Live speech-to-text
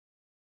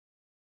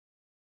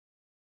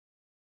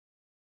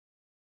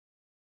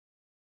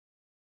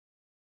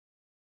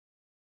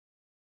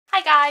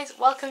Hi guys,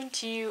 welcome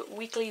to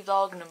weekly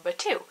vlog number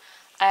 2.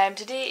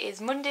 Today is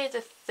Monday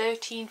the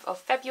 13th of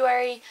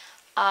February.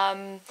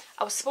 I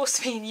was supposed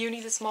to be in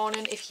uni this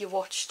morning. If you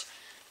watched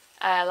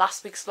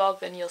last week's vlog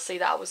then you'll see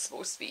that I was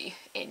supposed to be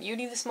in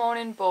uni this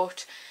morning,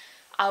 but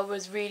I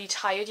was really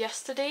tired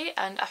yesterday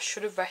and I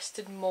should have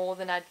rested more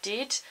than I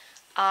did,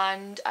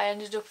 and I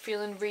ended up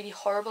feeling really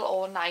horrible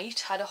all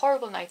night, had a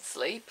horrible night's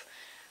sleep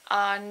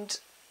and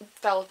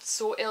felt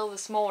so ill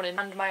this morning,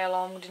 and my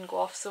alarm didn't go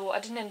off, so I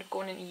didn't end up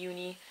going into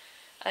uni.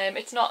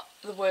 It's not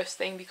the worst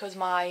thing because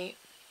my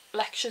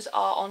lectures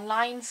are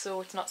online,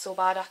 so it's not so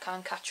bad, I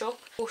can catch up.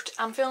 But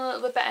I'm feeling a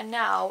little bit better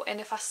now, and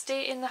if I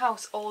stay in the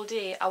house all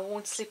day I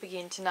won't sleep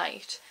again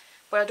tonight.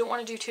 But I don't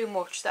want to do too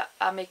much that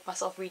I make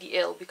myself really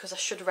ill, because I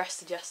should have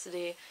rested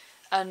yesterday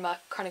and my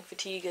chronic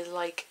fatigue is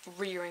like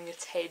rearing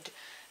its head.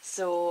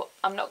 So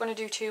I'm not going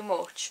to do too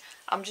much.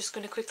 I'm just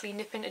going to quickly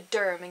nip into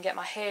Durham and get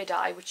my hair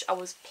dye, which I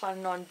was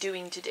planning on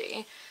doing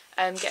today.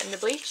 Getting the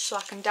bleach so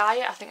I can dye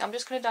it. I think I'm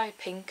just going to dye it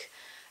pink.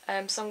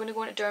 So I'm going to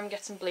go into Durham,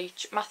 get some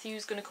bleach.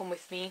 Matthew's going to come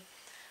with me,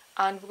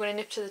 and we're going to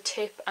nip to the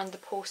tip and the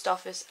post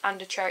office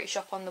and a charity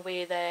shop on the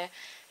way there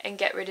and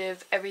get rid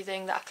of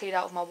everything that I cleared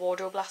out of my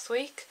wardrobe last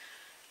week.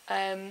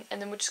 And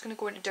then we're just going to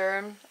go into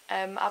Durham.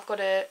 I've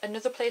got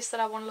another place that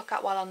I want to look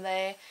at while I'm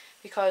there,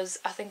 because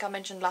I think I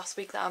mentioned last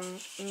week that I'm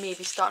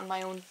maybe starting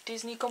my own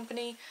Disney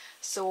company,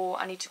 so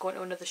I need to go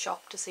into another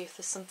shop to see if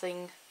there's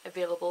something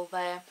available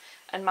there.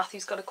 And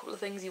Matthew's got a couple of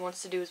things he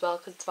wants to do as well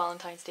because it's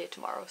Valentine's Day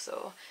tomorrow,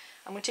 so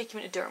I'm going to take him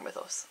into Durham with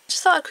us.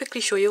 Just thought I'd quickly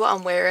show you what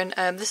I'm wearing.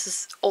 This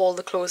is all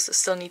the clothes that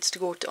still needs to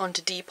go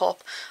onto Depop.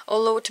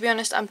 Although, to be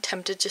honest, I'm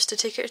tempted just to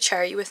take it to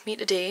charity with me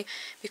today,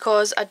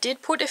 because I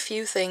did put a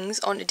few things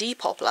onto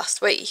Depop last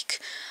week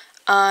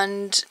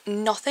and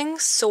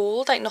nothing's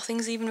sold, like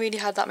nothing's even really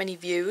had that many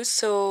views,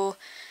 so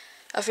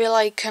I feel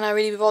like, can I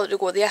really be bothered to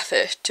go the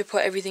effort to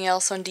put everything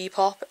else on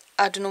Depop?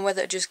 I don't know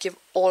whether to just give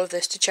all of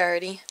this to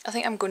charity. I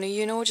think I'm gonna,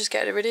 just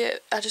get rid of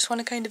it. I just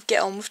want to kind of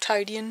get on with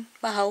tidying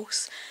my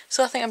house.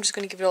 So I think I'm just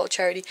going to give it all to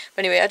charity.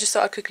 But anyway, I just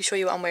thought I'd quickly show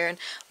you what I'm wearing.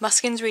 My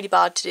skin's really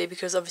bad today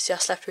because obviously I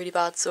slept really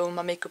bad, so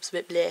my makeup's a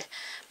bit bleh.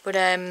 But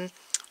I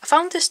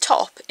found this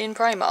top in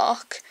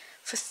Primark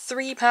for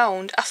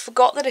 £3. I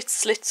forgot that it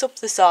slits up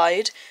the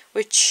side,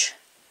 which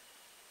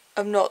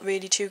I'm not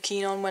really too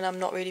keen on when I'm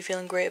not really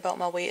feeling great about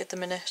my weight at the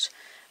minute.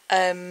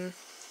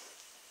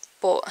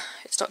 But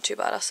it's not too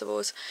bad, I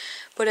suppose.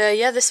 But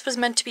yeah, this was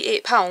meant to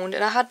be £8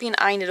 and I had been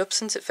eyeing it up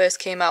since it first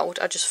came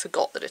out. I just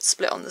forgot that it's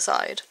split on the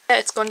side. Yeah,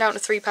 it's gone down to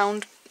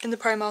 £3 in the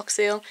Primark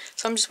sale,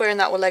 so I'm just wearing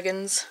that with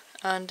leggings,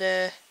 and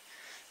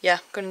yeah,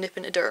 I'm going to nip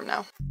into Durham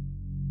now.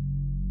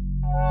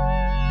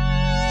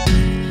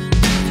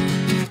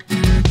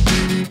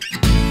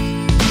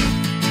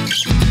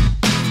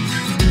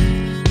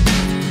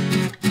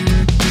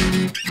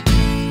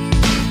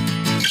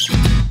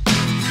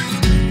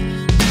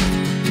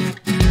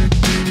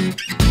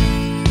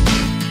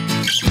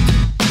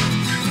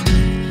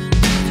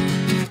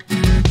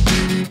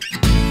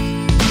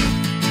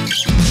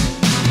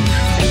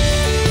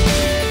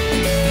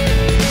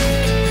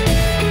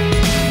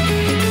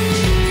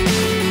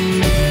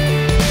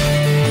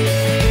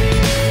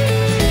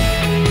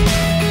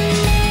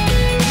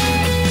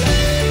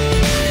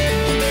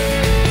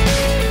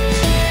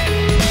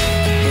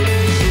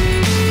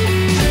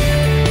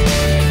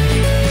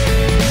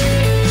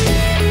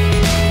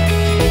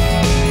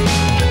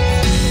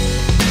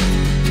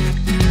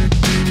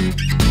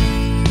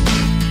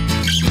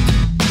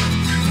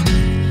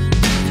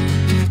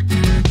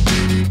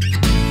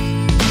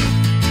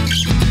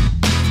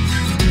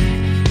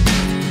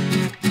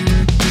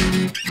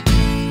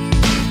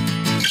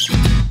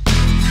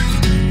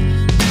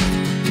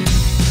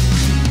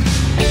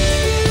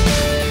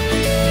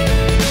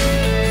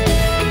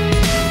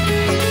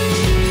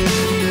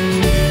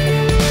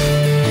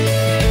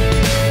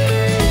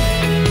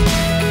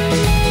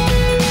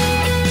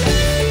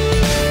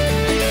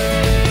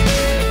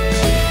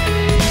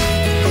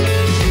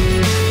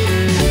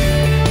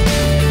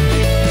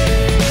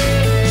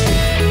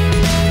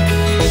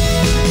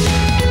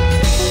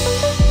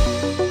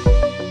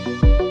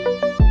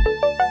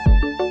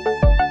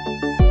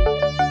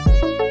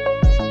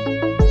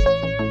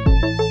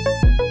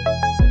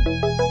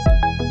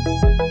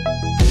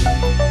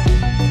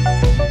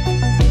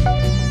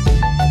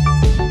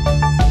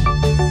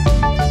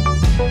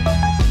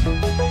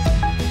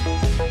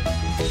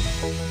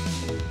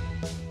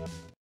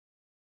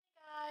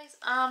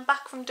 I'm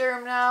back from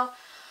Durham now.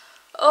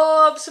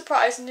 Oh, I'm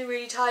surprisingly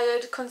really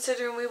tired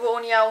considering we were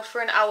only out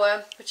for an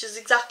hour, which is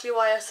exactly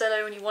why I said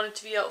I only wanted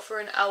to be out for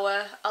an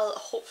hour. I'll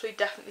hopefully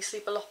definitely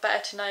sleep a lot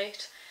better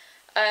tonight.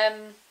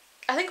 I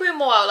think we were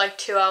more out like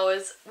 2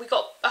 hours.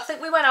 I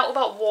think we went out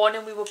about 1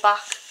 and we were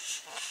back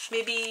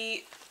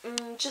maybe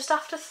just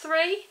after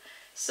 3.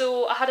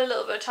 So I had a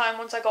little bit of time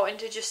once I got in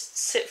to just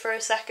sit for a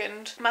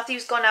second.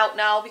 Matthew's gone out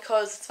now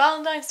because it's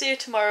Valentine's Day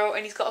tomorrow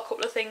and he's got a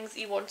couple of things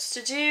he wants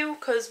to do,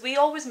 because we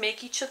always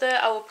make each other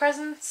our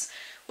presents.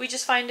 We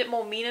just find it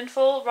more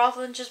meaningful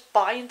rather than just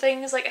buying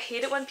things. Like, I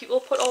hate it when people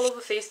put all over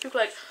Facebook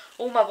like,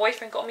 oh, my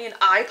boyfriend got me an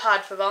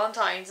iPad for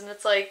Valentine's, and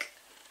it's like,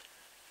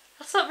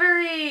 that's not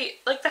very,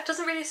 like, that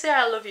doesn't really say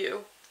I love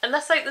you.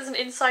 Unless, like, there's an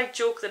inside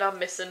joke that I'm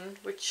missing,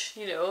 which,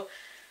 you know,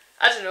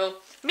 I don't know.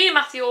 Me and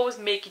Matthew always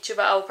make each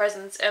other our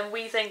presents, and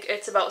we think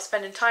it's about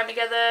spending time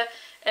together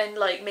and,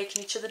 like,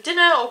 making each other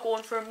dinner or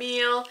going for a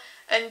meal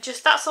and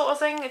just that sort of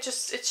thing.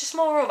 It's just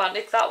more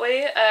romantic that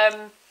way.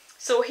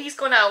 So he's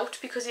gone out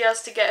because he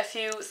has to get a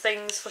few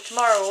things for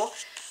tomorrow.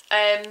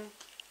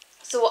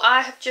 So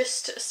I have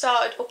just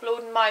started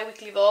uploading my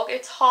weekly vlog.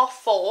 It's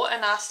 4:30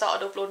 and I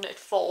started uploading it at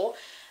 4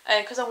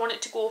 because I want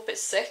it to go up at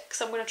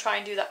 6. I'm going to try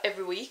and do that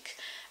every week.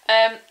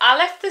 I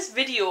left this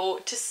video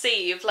to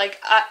save. Like,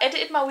 I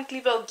edited my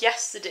weekly vlog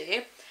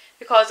yesterday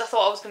because I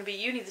thought I was going to be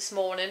at uni this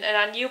morning, and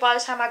I knew by the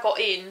time I got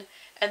in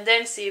and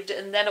then saved it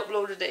and then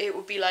uploaded it, it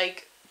would be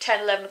like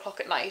 10-11 o'clock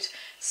at night.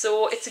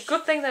 So it's a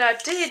good thing that I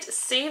did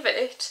save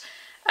it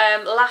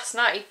last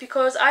night,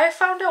 because I have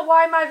found out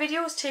why my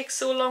videos take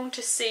so long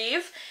to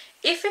save.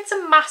 If it's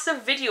a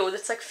massive video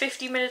that's like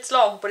 50 minutes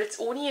long but it's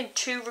only in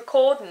 2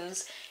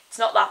 recordings, it's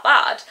not that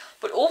bad.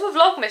 But over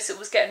Vlogmas it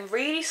was getting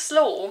really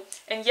slow,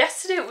 and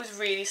yesterday it was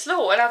really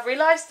slow, and I've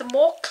realised the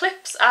more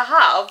clips I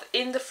have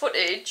in the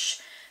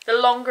footage, the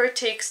longer it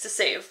takes to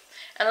save.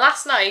 And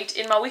last night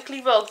in my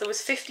weekly vlog there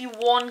was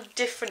 51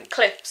 different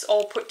clips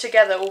all put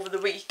together over the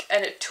week,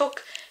 and it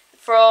took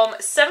from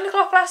 7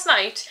 o'clock last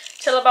night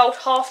till about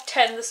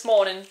 10:30 this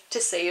morning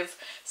to save.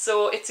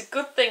 So it's a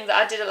good thing that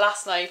I did it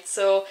last night.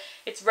 So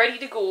it's ready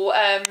to go.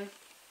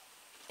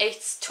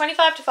 It's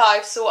 25 to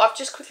 5, so I've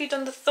just quickly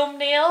done the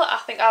thumbnail. I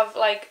think I've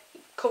like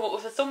come up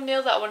with a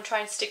thumbnail that I want to try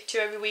and stick to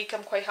every week.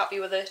 I'm quite happy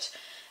with it.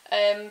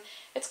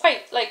 It's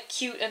quite like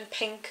cute and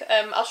pink.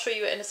 I'll show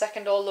you it in a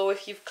second, although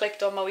if you've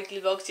clicked on my weekly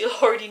vlogs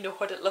you'll already know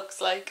what it looks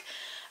like.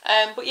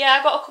 But yeah,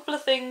 I got a couple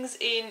of things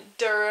in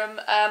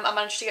Durham. I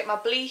managed to get my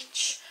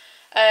bleach.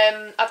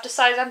 I've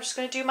decided I'm just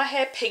going to do my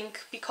hair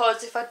pink,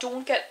 because if I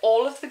don't get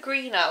all of the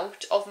green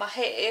out of my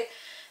hair,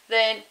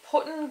 then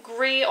putting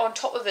grey on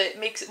top of it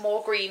makes it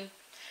more green,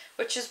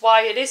 which is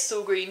why it is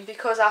so green,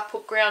 because I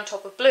put grey on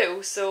top of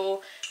blue.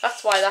 So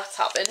that's why that's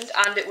happened,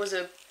 and it was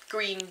a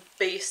green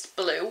based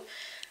blue.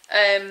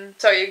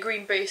 Sorry, a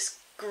green based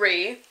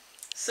grey.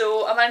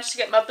 So I managed to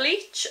get my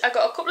bleach. I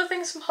got a couple of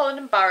things from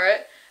Holland &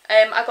 Barrett.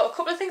 I got a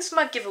couple of things for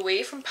my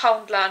giveaway from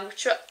Poundland,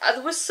 which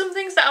there was some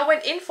things that I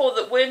went in for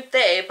that weren't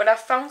there, but I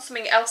found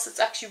something else that's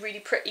actually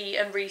really pretty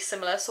and really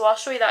similar, so I'll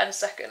show you that in a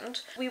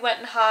second. We went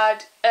and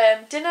had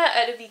dinner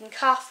at a vegan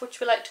cafe, which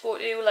we like to go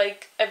to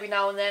like every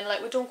now and then.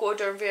 Like, we don't go to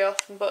Durham very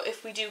often, but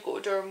if we do go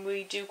to Durham,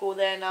 we do go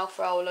there now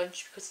for our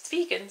lunch because it's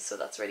vegan, so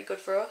that's really good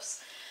for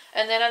us.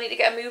 And then I need to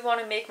get a move on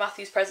and make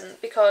Matthew's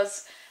present,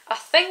 because I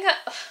think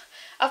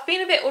I've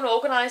been a bit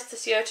unorganised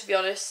this year, to be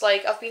honest.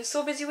 Like, I've been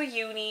so busy with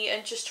uni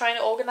and just trying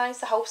to organise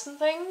the house and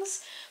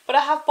things. But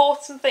I have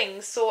bought some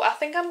things, so I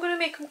think I'm going to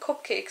make some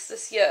cupcakes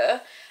this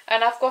year.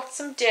 And I've got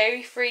some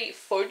dairy-free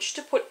fudge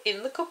to put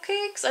in the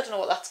cupcakes. I don't know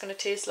what that's going to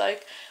taste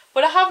like.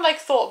 But I have, like,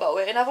 thought about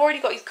it, and I've already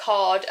got his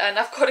card, and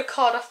I've got a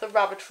card off the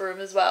rabbit for him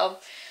as well.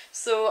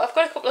 So I've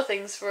got a couple of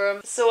things for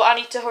him. So I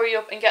need to hurry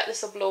up and get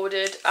this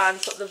uploaded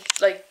and put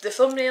the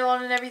thumbnail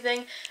on and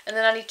everything, and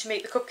then I need to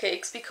make the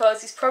cupcakes, because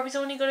he's probably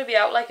only going to be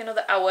out like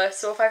another hour,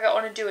 so if I get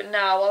on and do it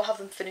now I'll have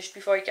them finished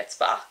before he gets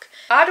back.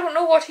 I don't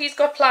know what he's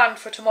got planned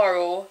for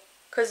tomorrow,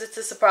 because it's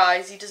a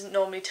surprise. He doesn't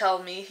normally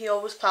tell me. He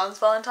always plans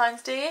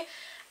Valentine's Day,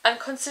 and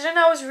considering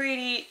I was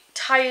really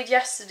tired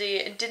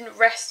yesterday and didn't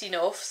rest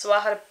enough, so I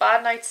had a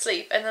bad night's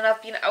sleep, and then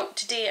I've been out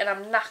today and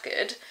I'm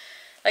knackered.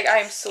 Like, I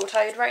am so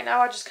tired right now.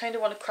 I just kind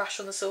of want to crash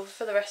on the sofa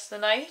for the rest of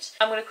the night.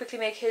 I'm going to quickly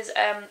make his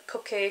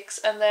cupcakes,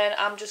 and then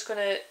I'm just going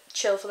to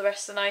chill for the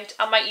rest of the night.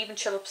 I might even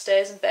chill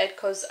upstairs in bed,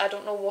 because I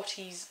don't know what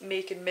he's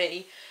making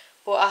me,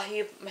 but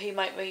he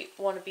might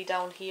want to be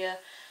down here.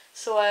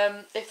 So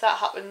if that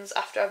happens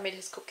after I've made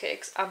his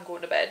cupcakes, I'm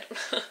going to bed.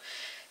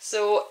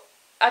 So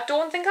I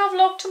don't think I'll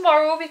vlog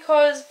tomorrow,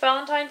 because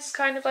Valentine's is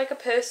kind of like a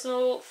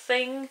personal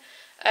thing.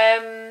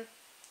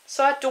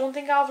 So I don't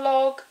think I'll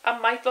vlog. I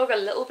might vlog a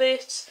little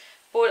bit,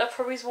 but I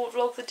probably won't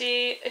vlog the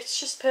day. It's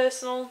just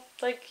personal,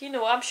 like, you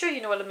know, I'm sure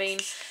you know what I mean.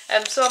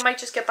 So I might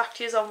just get back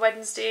to you on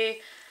Wednesday,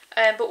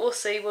 but we'll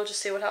see. We'll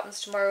just see what happens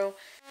tomorrow.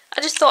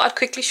 I just thought I'd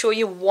quickly show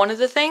you one of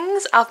the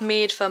things I've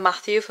made for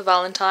Matthew for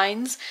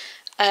Valentine's.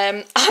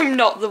 I'm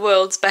not the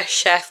world's best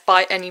chef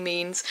by any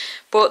means,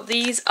 but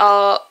these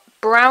are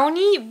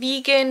brownie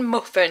vegan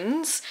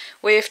muffins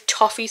with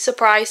toffee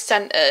surprise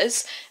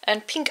centres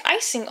and pink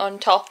icing on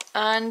top,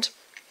 and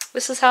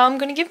this is how I'm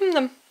going to give him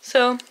them.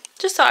 So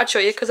just thought I'd show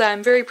you, because I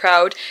am very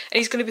proud, and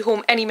he's going to be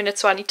home any minute,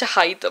 so I need to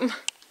hide them.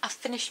 I've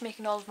finished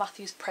making all of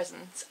Matthew's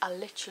presents. I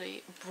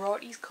literally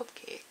brought these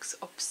cupcakes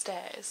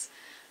upstairs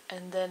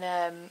and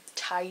then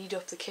tidied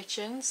up the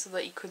kitchen so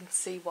that he couldn't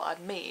see what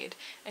I'd made,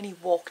 and he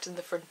walked in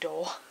the front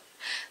door.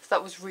 So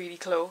that was really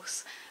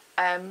close.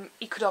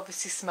 He could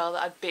obviously smell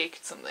that I'd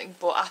baked something,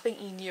 but I think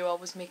he knew I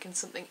was making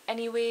something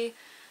anyway.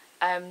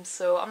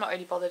 So I'm not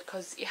really bothered,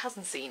 because he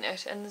hasn't seen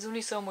it, and there's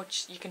only so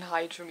much you can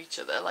hide from each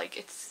other. Like,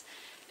 it's,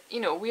 you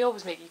know, we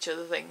always make each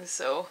other things,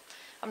 so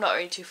I'm not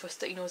really too fussed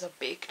that he knows I've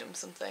baked him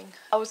something.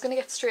 I was going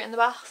to get straight in the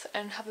bath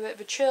and have a bit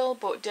of a chill,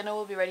 but dinner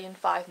will be ready in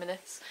 5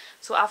 minutes.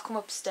 So I've come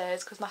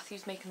upstairs because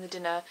Matthew's making the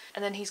dinner,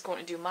 and then he's going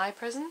to do my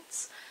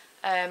presents.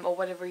 Or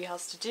whatever he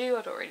has to do,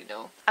 I don't really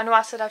know. I know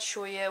I said I'd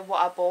show you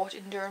what I bought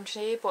in Durham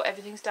today, but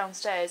everything's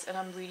downstairs and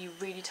I'm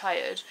really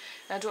tired.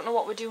 And I don't know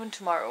what we're doing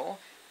tomorrow.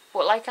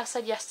 But like I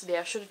said yesterday,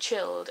 I should have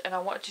chilled, and I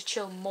wanted to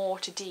chill more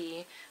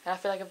today, and I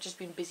feel like I've just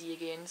been busy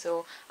again.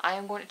 So I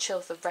am going to chill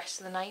for the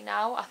rest of the night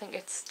now. I think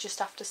it's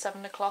just after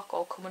 7 o'clock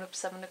or coming up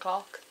 7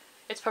 o'clock.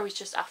 It's probably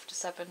just after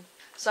 7.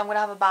 So I'm going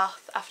to have a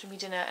bath after my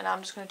dinner, and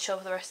I'm just going to chill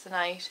for the rest of the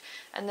night.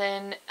 And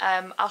then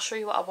I'll show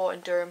you what I bought in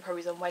Durham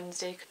probably on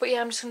Wednesday. But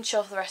yeah, I'm just going to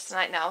chill for the rest of the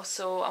night now.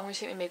 So I'm going to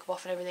take my makeup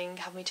off and everything,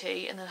 have my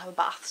tea, and then have a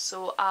bath.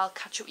 So I'll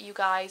catch up with you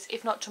guys,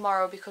 if not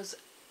tomorrow, because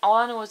all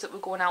I know is that we're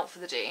going out for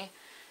the day.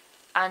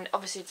 And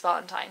obviously it's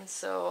Valentine's,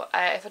 so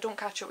if I don't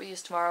catch up with you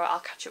tomorrow, I'll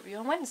catch up with you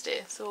on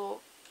Wednesday. So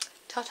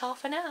ta-ta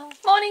for now.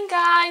 Morning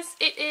guys,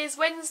 it is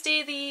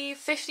Wednesday the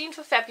 15th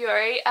of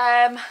February.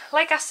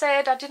 Like I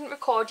said, I didn't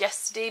record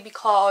yesterday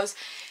because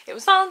it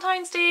was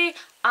Valentine's Day,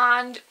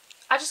 and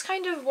I just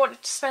kind of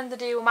wanted to spend the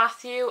day with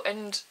Matthew,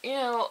 and you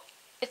know,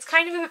 it's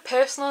kind of a bit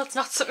personal. It's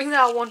not something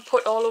that I want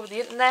put all over the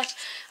internet.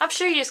 I'm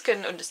sure you just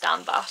couldn't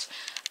understand that.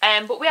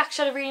 But we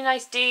actually had a really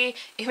nice day.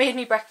 He made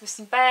me breakfast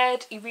in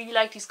bed. He really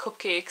liked his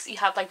cupcakes. He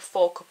had like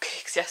 4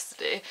 cupcakes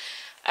yesterday.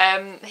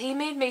 He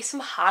made me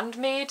some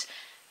handmade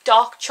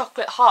dark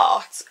chocolate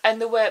hearts,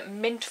 and they were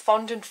mint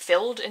fondant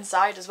filled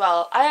inside as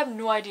well. I have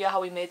no idea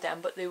how he made them,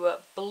 but they were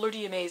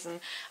bloody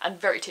amazing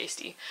and very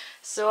tasty.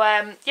 So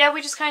yeah,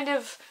 we just kind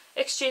of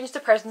exchanged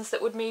the presents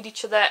that we'd made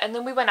each other, and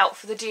then we went out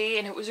for the day,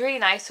 and it was really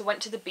nice. We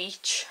went to the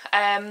beach.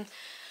 I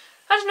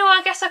don't know,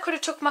 I guess I could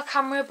have took my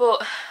camera,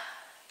 but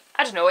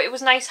I don't know, it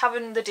was nice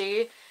having the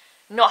day,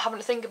 not having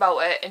to think about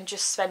it, and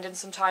just spending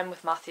some time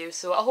with Matthew,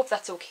 so I hope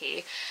that's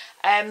okay.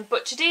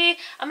 But today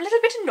I'm a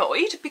little bit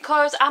annoyed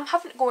because I'm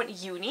having to go into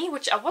uni,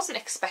 which I wasn't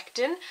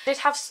expecting. I did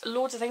have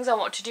loads of things I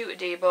wanted to do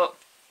today, but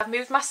I've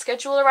moved my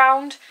schedule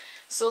around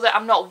so that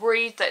I'm not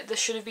worried that there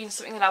should have been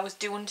something that I was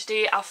doing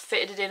today. I've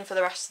fitted it in for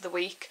the rest of the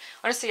week.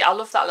 Honestly, I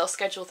love that little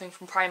schedule thing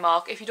from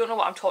Primark. If you don't know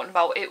what I'm talking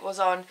about, it was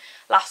on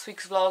last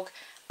week's vlog.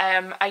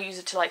 I use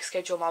it to like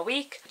schedule my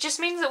week. It just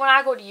means that when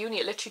I go to uni,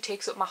 it literally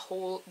takes up my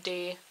whole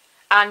day.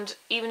 And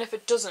even if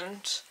it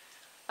doesn't,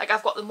 like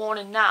I've got the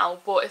morning now,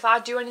 but if I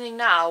do anything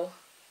now,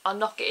 I'll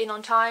not get in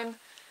on time,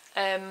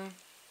 and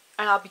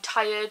I'll be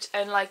tired.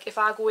 And like if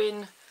I go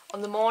in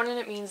on the morning,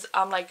 it means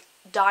I'm like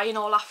dying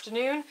all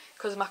afternoon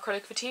because of my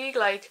chronic fatigue.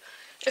 Like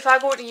if I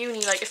go to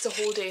uni, like it's a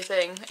whole day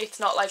thing. It's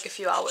not like a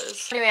few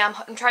hours. Anyway,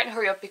 I'm trying to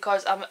hurry up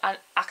because I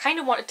kind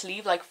of wanted to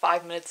leave like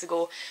 5 minutes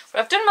ago, but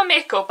I've done my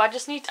makeup.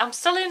 I'm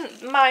still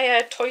in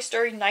my Toy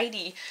Story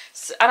 90,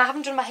 and I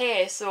haven't done my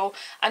hair, so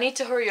I need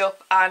to hurry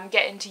up and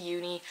get into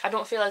uni. I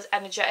don't feel as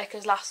energetic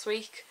as last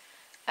week.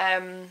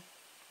 I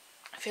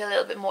feel a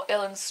little bit more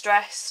ill and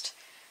stressed.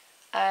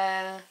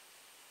 I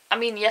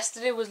mean,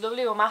 yesterday was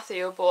lovely with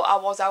Matthew, but I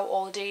was out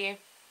all day.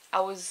 I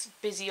was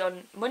busy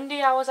on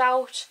Monday, I was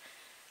out.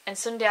 And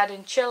Sunday I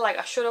didn't chill like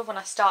I should have when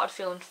I started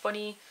feeling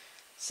funny.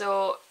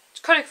 So,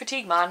 chronic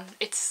fatigue, man.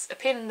 It's a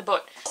pain in the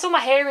butt. So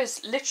my hair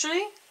is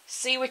literally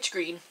sea witch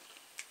green.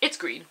 It's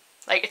green.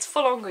 Like, it's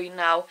full on green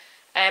now.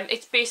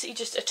 It's basically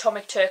just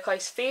atomic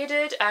turquoise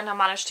faded, and I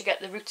managed to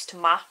get the roots to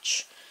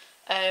match.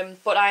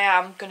 But I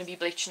am going to be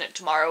bleaching it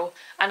tomorrow,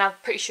 and I'm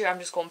pretty sure I'm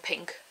just going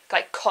pink.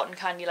 Like cotton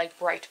candy, like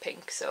bright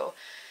pink. So,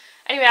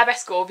 anyway, I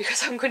best go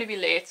because I'm going to be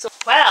late. So,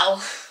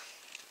 well,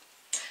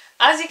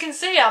 as you can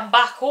see, I'm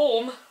back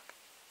home.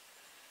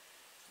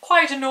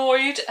 Quite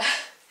annoyed.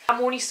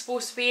 I'm only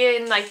supposed to be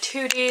in like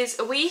 2 days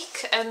a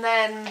week, and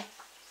then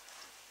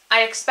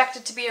I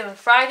expected to be in on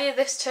Friday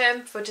this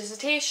term for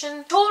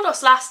dissertation. Told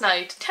us last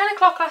night, 10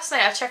 o'clock last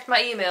night, I checked my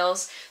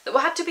emails, that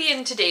we had to be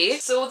in today.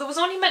 So there was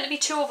only meant to be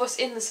 2 of us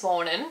in this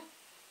morning,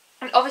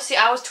 and obviously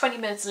I was 20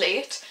 minutes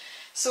late.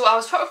 So I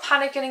was probably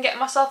panicking and getting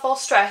myself all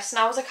stressed, and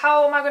I was like,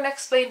 how am I going to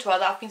explain to her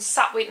that I've been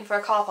sat waiting for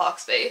a car park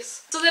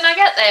space? So then I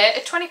get there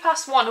at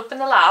 1:20 up in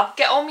the lab,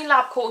 get all my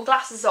lab coat and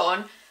glasses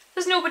on.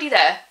 There's nobody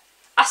there.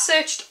 I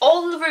searched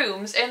all the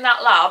rooms in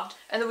that lab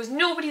and there was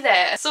nobody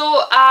there.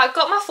 So I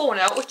got my phone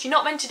out, which you're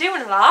not meant to do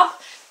in a lab,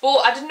 but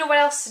I didn't know what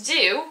else to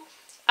do.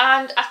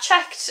 And I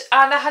checked,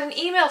 and I had an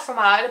email from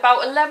her at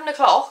about 11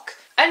 o'clock.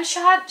 And she'd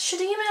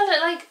emailed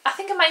it like, I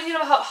think it might have been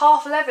about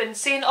 11:30,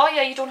 saying, oh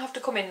yeah, you don't have to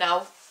come in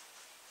now.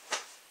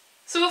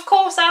 So of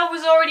course I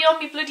was already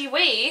on my bloody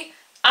way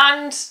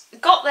and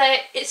got there.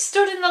 It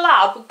stood in the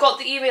lab, got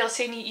the email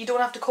saying you don't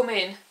have to come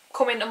in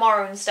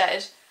tomorrow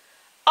instead.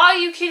 Are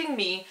you kidding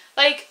me?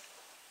 Like,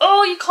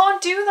 oh, you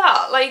can't do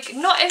that. Like,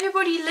 not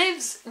everybody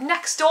lives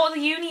next door to the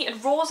uni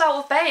and rolls out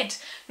of bed.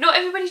 Not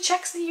everybody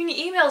checks the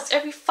uni emails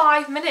every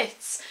 5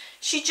 minutes.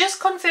 She just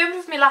confirmed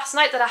with me last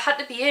night that I had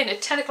to be in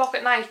at 10 o'clock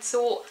at night,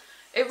 so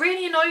it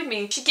really annoyed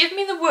me. She gave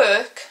me the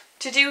work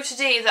to do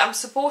today that I'm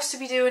supposed to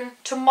be doing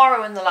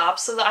tomorrow in the lab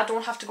so that I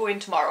don't have to go in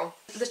tomorrow.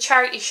 The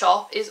charity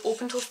shop is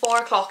open till 4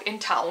 o'clock in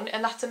town,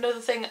 and that's another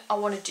thing I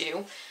want to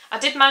do. I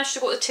did manage to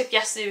go to the tip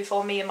yesterday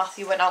before me and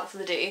Matthew went out for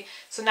the day,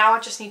 so now I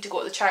just need to go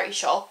to the charity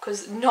shop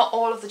because not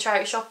all of the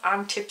charity shop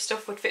and tip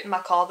stuff would fit in my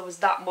car. There was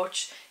that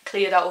much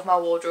cleared out of my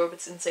wardrobe,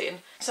 it's insane.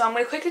 So I'm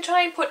going to quickly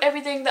try and put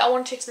everything that I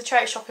want to take to the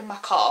charity shop in my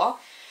car.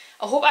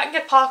 I hope I can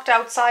get parked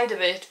outside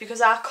of it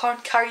because I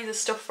can't carry the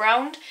stuff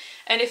around.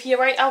 And if you're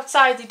right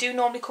outside, they do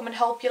normally come and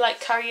help you like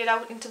carry it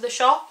out into the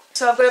shop.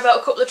 So I've got about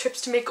a couple of trips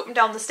to make up and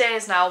down the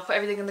stairs now, put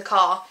everything in the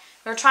car.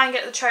 I'm going to try and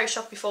get to the charity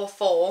shop before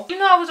 4. Even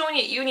though I was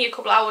only at uni a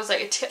couple of hours,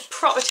 like it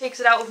proper takes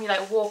it out of me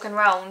like walking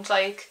around,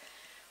 like,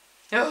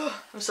 ugh,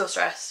 I'm so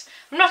stressed.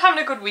 I'm not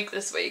having a good week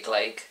this week,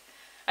 like,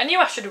 I knew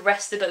I should have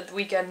rested at the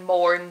weekend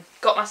more and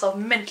got myself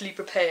mentally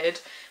prepared.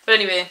 But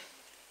anyway,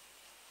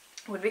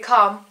 I'm going to be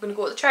calm, I'm going to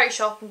go to the charity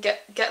shop and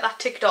get that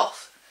ticked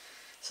off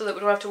so that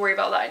we don't have to worry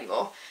about that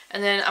anymore.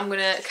 And then I'm going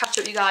to catch up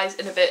with you guys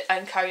in a bit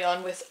and carry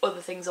on with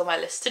other things on my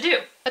list to do.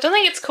 I don't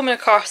think it's coming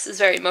across as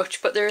very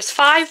much, but there's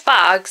 5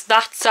 bags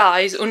that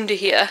size under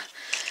here.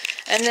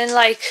 And then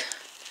like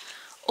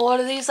all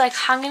of these like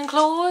hanging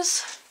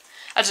clothes.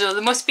 I don't know,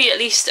 there must be at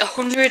least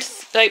 100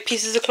 like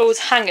pieces of clothes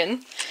hanging.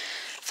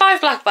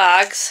 5 black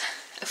bags,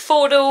 a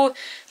photo,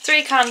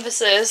 3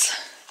 canvases,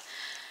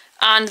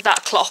 and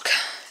that clock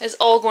is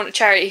all going to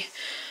charity.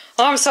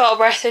 Oh, I'm so out of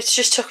breath. It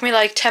just took me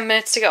like 10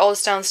 minutes to get all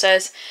this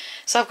downstairs.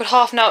 So I've got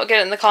half an hour to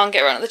get in the car and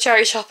get around to the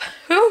charity shop.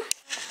 Whew.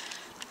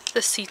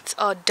 The seats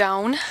are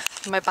down.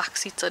 My back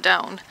seats are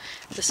down.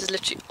 This is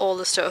literally all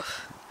the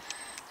stuff.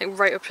 Like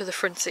right up to the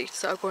front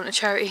seats that are going to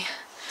charity.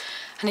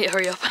 I need to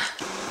hurry up.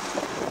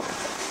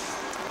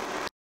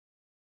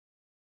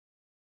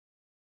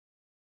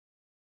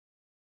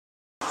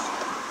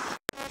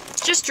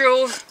 Just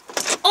drove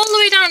all the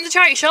way down to the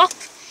charity shop.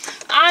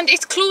 And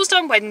it's closed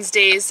on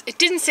Wednesdays. It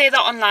didn't say that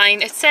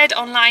online. It said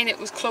online it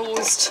was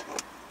closed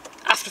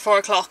after 4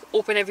 o'clock,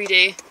 open every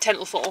day, 10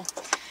 till 4.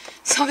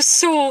 So I was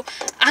so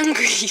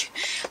angry.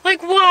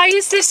 Like, why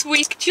is this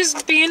week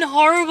just being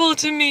horrible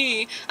to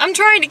me? I'm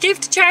trying to give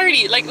to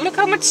charity. Like, look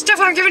how much stuff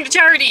I'm giving to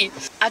charity.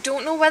 I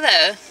don't know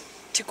whether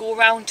to go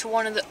round to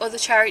one of the other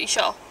charity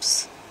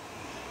shops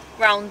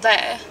round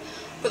there.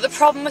 But the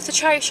problem with the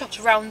charity shops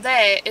around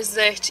there is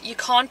that you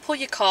can't pull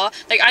your car.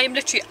 Like, I am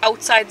literally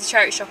outside the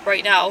charity shop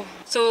right now.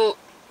 So,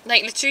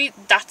 like, literally,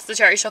 that's the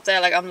charity shop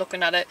there. Like, I'm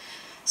looking at it.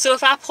 So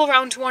if I pull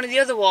around to one of the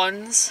other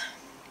ones,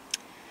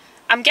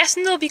 I'm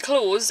guessing they'll be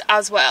closed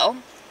as well.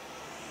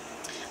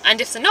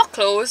 And if they're not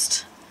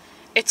closed,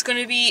 it's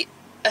going to be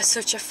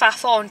such a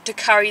faff on to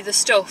carry the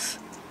stuff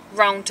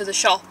round to the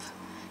shop.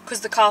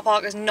 Because the car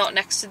park is not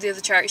next to the other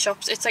charity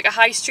shops. It's like a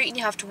high street and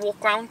you have to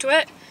walk round to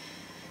it.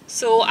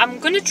 So I'm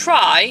going to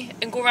try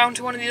and go round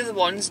to one of the other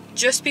ones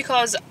just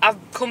because I've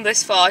come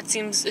this far. It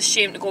seems a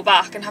shame to go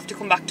back and have to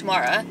come back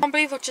tomorrow. I can't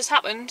believe what just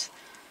happened.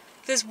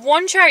 There's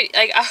one charity,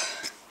 like,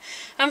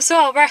 I'm so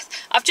out of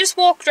breath. I've just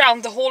walked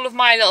around the whole of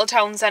my little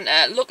town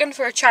centre looking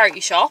for a charity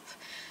shop.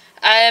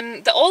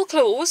 They're all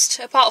closed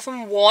apart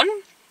from one,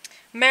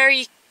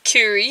 Mary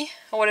Curie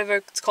or whatever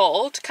it's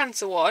called,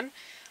 cancer one.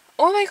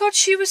 Oh my god,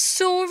 she was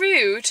so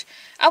rude.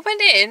 I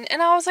went in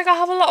and I was like, I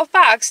have a lot of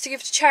bags to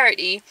give to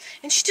charity,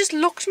 and she just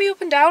looked me up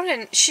and down,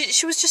 and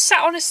she was just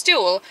sat on a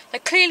stool,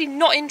 like clearly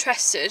not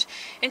interested,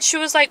 and she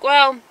was like,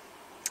 well,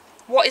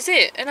 what is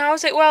it? And I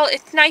was like, well,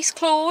 it's nice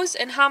clothes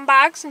and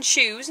handbags and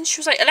shoes. And she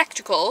was like,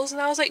 electricals. And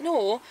I was like,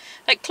 no,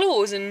 like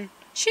clothes and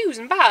shoes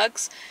and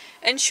bags.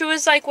 And she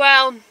was like,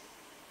 well,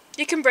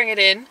 you can bring it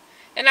in.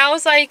 And I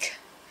was like,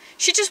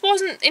 she just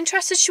wasn't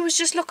interested. She was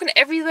just looking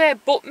everywhere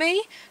but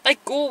me,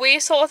 like, go away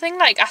sort of thing,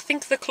 like, I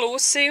think they're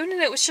closed soon.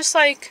 And it was just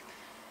like,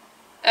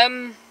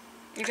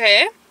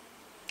 okay.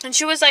 And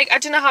she was like, I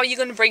don't know how you're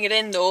going to bring it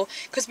in though,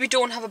 because we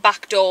don't have a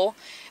back door.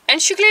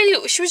 And she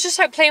was just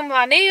like playing with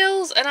my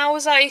nails, and I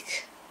was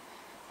like,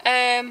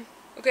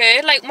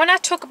 okay. Like, when I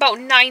took about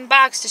 9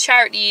 bags to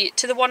charity,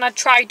 to the one I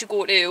tried to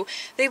go to,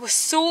 they were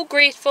so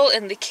grateful,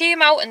 and they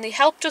came out and they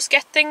helped us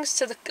get things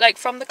to the, like,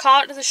 from the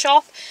car to the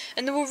shop,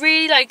 and they were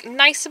really like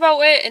nice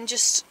about it and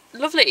just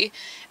lovely.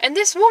 And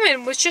this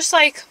woman was just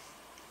like,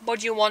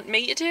 what do you want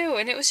me to do?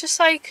 And it was just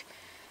like,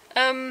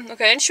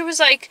 okay. And she was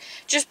like,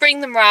 just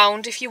bring them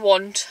round if you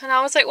want. And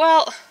I was like,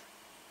 well,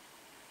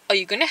 are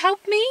you going to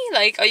help me?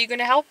 Like, are you going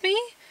to help me?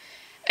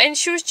 And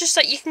she was just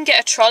like, you can get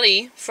a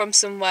trolley from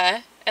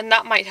somewhere and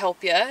that might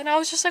help you. And I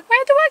was just like,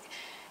 where do I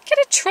get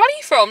a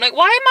trolley from? Like,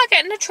 why am I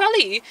getting a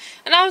trolley?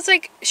 And I was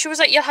like, she was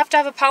like, you'll have to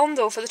have £1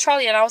 though for the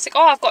trolley. And I was like,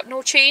 oh, I've got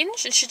no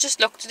change. And she just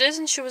looked at us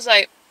and she was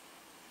like,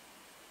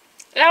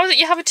 and I was like,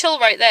 you have a till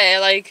right there.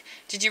 Like,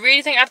 did you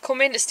really think I'd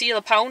come in to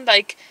steal £1?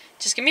 Like,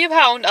 just give me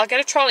 £1, I'll get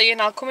a trolley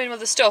and I'll come in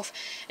with the stuff.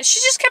 And she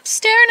just kept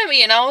staring at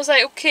me and I was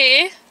like,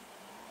 okay,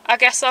 I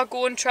guess I'll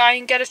go and try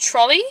and get a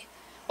trolley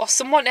or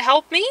someone to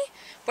help me.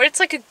 But it's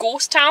like a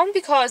ghost town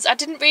because I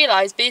didn't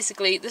realise,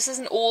 basically, this is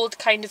an old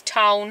kind of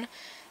town.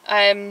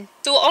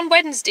 So on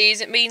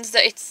Wednesdays it means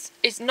that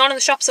it's none of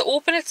the shops are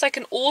open. It's like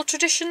an old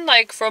tradition,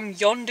 like from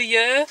yonder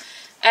year,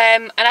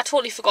 and I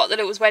totally forgot that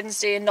it was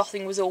Wednesday and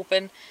nothing was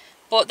open.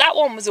 But that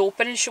one was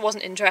open and she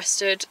wasn't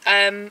interested.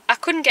 I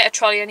couldn't get a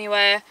trolley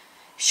anywhere.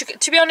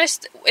 To be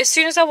honest, as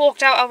soon as I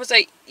walked out, I was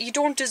like, you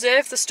don't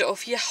deserve the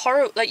stuff. You're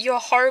a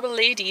horrible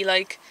lady.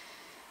 Like,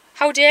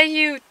 how dare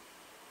you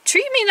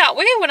treat me that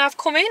way when I've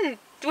come in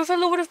with a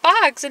load of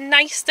bags and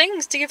nice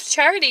things to give to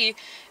charity.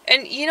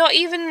 And you're not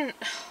even...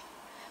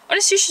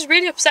 Honestly, she's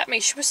really upset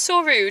me. She was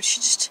so rude.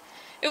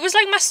 It was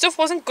like my stuff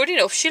wasn't good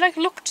enough. She like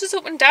looked us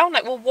up and down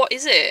like, well, what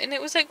is it? And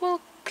it was like,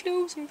 well,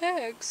 clothes and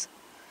bags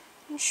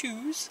and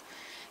shoes.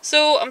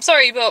 So I'm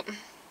sorry, but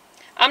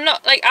I'm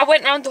not like, I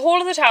went around the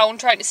whole of the town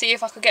trying to see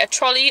if I could get a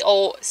trolley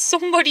or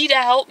somebody to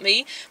help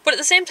me. But at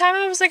the same time,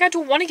 I was like, I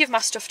don't want to give my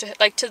stuff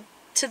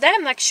to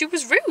them. Like, she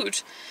was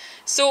rude.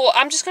 So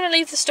I'm just going to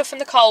leave the stuff in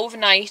the car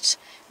overnight,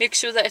 make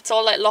sure that it's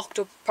all like locked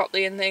up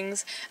properly and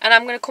things, and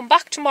I'm going to come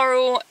back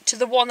tomorrow to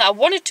the one that I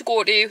wanted to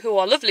go to, who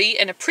are lovely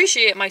and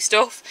appreciate my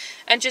stuff,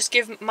 and just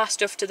give my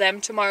stuff to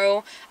them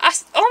tomorrow.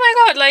 Oh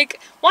my god,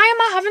 like, why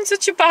am I having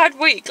such a bad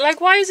week?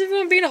 Like, why is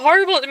everyone being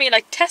horrible to me,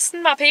 like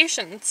testing my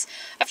patience?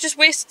 I've just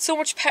wasted so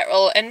much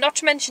petrol, and not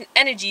to mention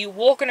energy,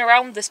 walking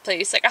around this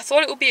place. Like, I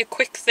thought it would be a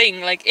quick thing,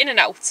 like in and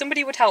out,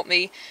 somebody would help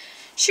me.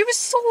 She was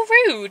so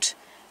rude.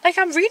 Like,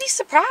 I'm really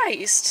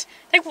surprised.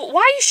 Like,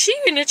 why is she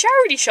in a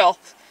charity shop?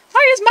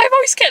 Why is my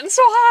voice getting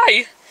so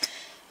high?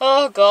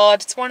 Oh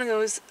god, it's one of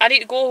those. I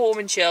need to go home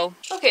and chill.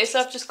 Okay, so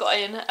I've just got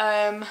in.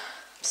 I'm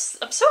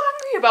so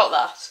angry about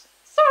that.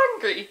 So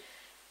angry.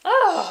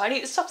 Oh, I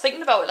need to stop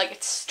thinking about it. Like,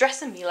 it's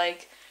stressing me.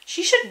 Like,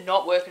 she should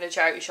not work in a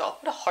charity shop.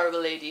 What a horrible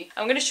lady.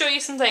 I'm going to show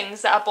you some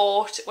things that I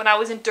bought when I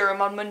was in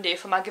Durham on Monday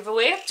for my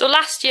giveaway. So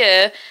last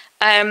year,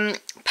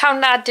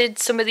 Pound Lad did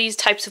some of these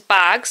types of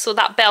bags. So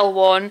that Belle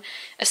one,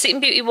 a Sleeping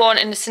Beauty one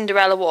and a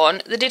Cinderella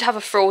one. They did have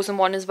a Frozen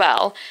one as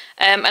well.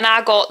 And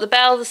I got the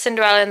Belle, the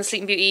Cinderella and the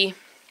Sleeping Beauty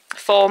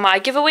for my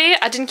giveaway.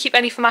 I didn't keep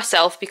any for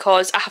myself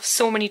because I have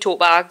so many tote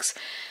bags.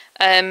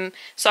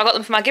 So I got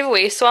them for my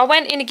giveaway. So I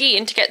went in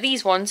again to get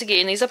these ones.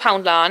 Again, these are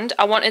Poundland.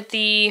 I wanted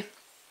the...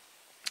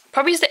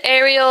 probably the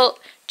Ariel,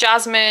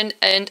 Jasmine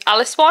and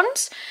Alice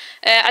ones.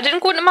 I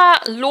didn't go into my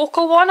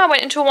local one. I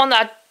went into one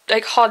that I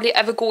like hardly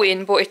ever go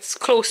in, but it's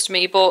close to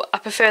me, but I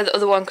prefer the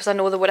other one because I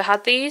know they would have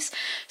had these.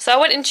 So I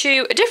went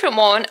into a different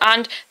one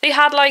and they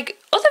had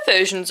like other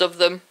versions of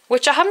them,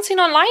 which I haven't seen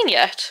online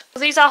yet. So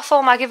these are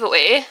for my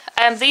giveaway.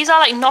 These are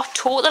like not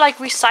tote, they're like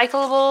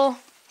reusable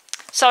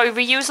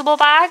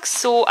bags.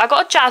 So I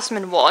got a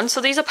Jasmine one. So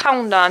these are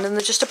Poundland and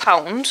they're just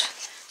 £1.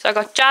 So I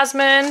got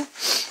Jasmine,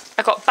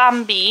 I got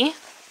Bambi,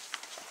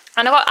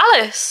 and I got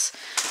Alice.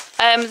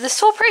 They're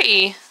so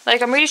pretty.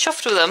 Like, I'm really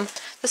chuffed with them.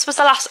 This was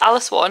the last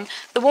Alice one.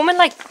 The woman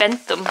like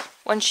bent them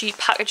when she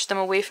packaged them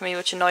away from me,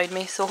 which annoyed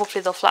me, so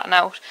hopefully they'll flatten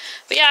out.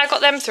 But yeah, I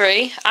got them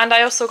 3, and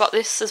I also got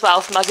this as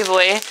well for my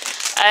giveaway.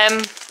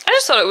 I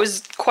just thought it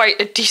was quite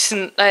a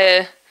decent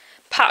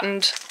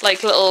patterned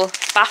like little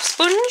bath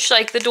sponge.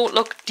 Like, they don't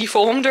look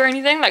deformed or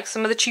anything like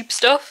some of the cheap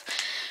stuff.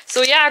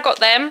 So yeah, I got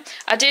them.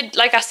 I did,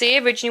 like I say,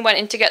 originally went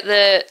in to get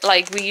the,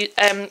 like,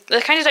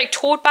 they're kind of like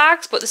tote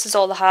bags, but this is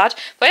all they had.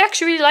 But I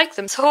actually really like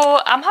them. So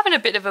I'm having a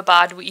bit of a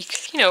bad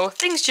week. You know,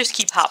 things just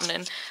keep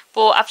happening.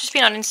 But I've just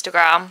been on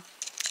Instagram,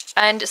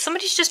 and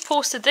somebody's just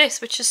posted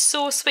this, which is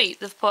so sweet.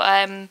 They've put,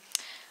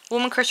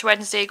 Woman Crush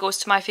Wednesday goes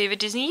to my favourite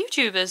Disney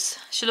YouTubers.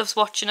 She loves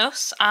watching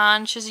us,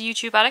 and she's a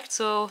YouTube addict,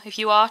 so if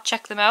you are,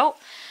 check them out.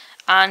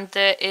 And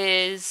there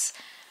is...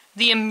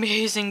 the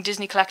amazing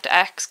Disney Collector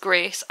X,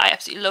 Grace. I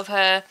absolutely love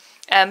her.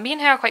 Me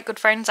and her are quite good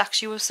friends,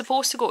 actually. We were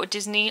supposed to go to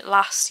Disney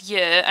last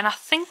year, and I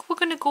think we're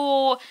going to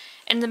go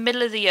in the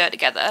middle of the year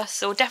together.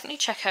 So definitely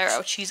check her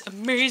out. She's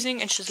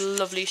amazing and she's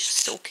lovely. She's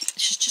so cute.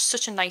 She's just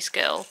such a nice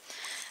girl.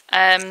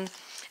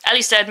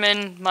 Ellie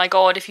Steadman, my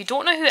god, if you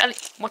don't know who Ellie...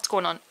 what's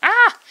going on?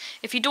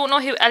 If you don't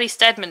know who Ellie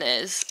Steadman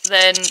is,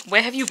 then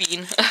where have you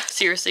been?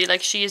 Seriously,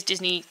 like, she is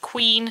Disney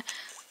Queen.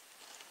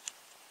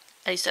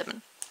 Ellie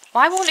Steadman.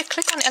 Why won't it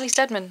click on Ellie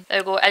Steadman? There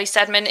we go, Ellie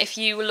Steadman. If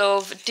you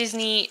love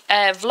Disney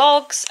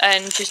vlogs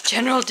and just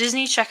general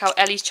Disney, check out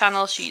Ellie's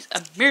channel. She's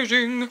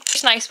amazing.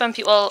 It's nice when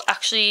people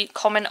actually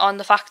comment on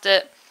the fact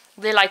that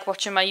they like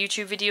watching my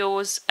YouTube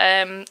videos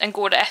and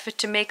go to effort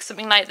to make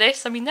something like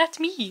this. I mean, that's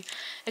me.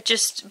 It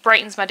just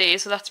brightens my day,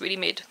 so that's really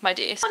made my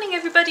day. Morning,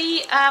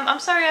 everybody. I'm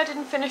sorry I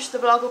didn't finish the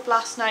vlog up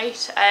last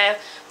night.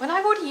 When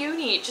I go to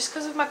uni, just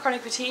because of my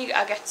chronic fatigue,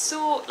 I get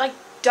so, like,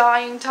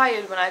 dying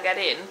tired when I get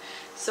in.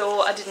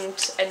 So I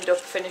didn't end up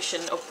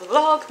finishing up the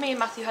vlog. Me and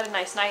Matthew had a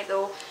nice night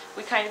though.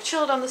 We kind of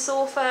chilled on the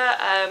sofa,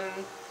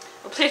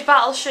 we played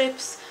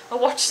Battleships, I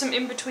watched some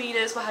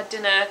In-Betweeners, we had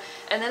dinner,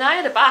 and then I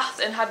had a bath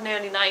and had an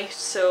early night.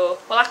 So,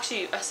 well,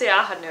 actually, I say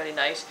I had an early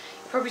night.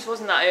 It probably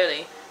wasn't that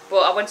early, but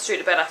I went straight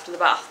to bed after the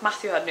bath.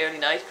 Matthew had an early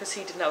night because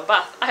he didn't have a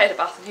bath. I had a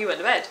bath and he went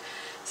to bed.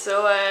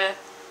 So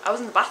I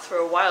was in the bath for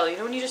a while. You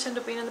know when you just end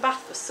up being in the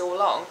bath for so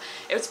long?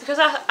 It was because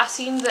I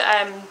seen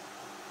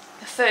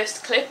the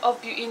first clip of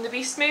Beauty and the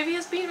Beast movie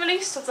has been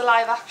released, of the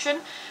live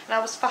action, and I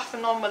was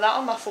faffing on with that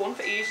on my phone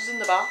for ages in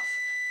the bath.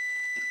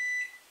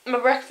 My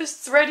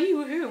breakfast's ready,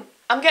 woohoo!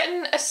 I'm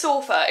getting a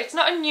sofa. It's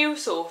not a new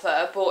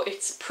sofa, but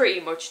it's pretty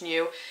much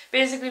new.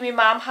 Basically, my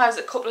mum has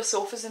a couple of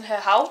sofas in her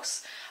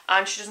house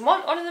and she doesn't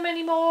want one of them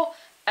anymore.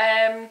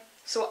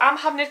 So I'm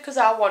having it because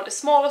I want a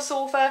smaller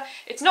sofa.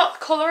 It's not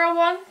the colour I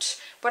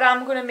want, but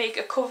I'm going to make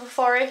a cover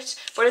for it.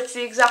 But it's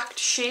the exact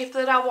shape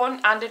that I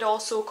want, and it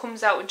also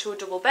comes out into a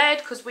double bed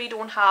because we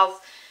don't have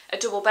a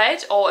double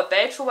bed or a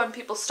bed for when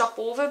people stop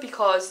over,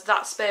 because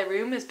that spare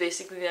room is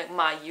basically like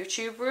my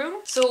YouTube room.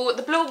 So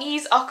the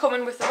blogies are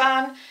coming with the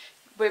van.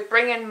 We're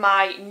bringing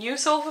my new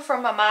sofa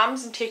from my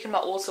mum's and taking my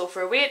old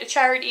sofa away to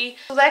charity.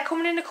 So they're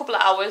coming in a couple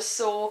of hours,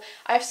 so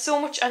I have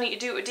so much I need to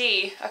do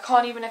today, I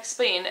can't even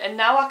explain. And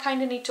now I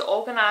kind of need to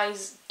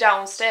organise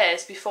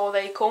downstairs before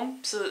they come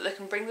so that they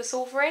can bring the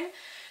sofa in.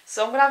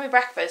 So I'm going to have my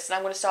breakfast and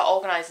I'm going to start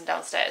organising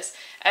downstairs.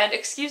 And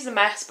excuse the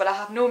mess, but I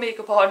have no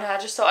makeup on and I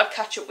just thought I'd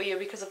catch up with you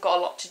because I've got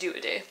a lot to do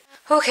today.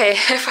 Okay,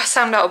 if I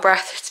sound out of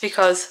breath, it's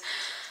because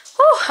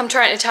I'm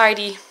trying to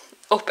tidy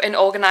up and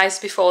organise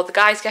before the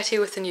guys get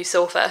here with the new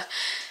sofa.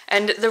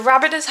 And the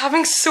rabbit is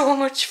having so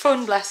much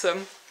fun, bless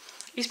him.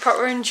 He's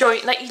proper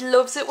enjoying, like, he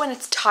loves it when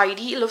it's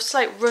tidy. He loves to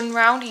like run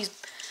around.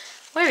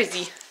 Where is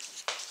he?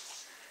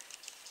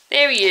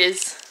 There he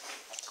is.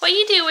 What are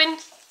you doing?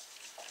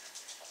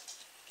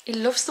 He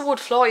loves the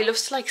wood floor. He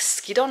loves to like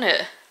skid on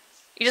it.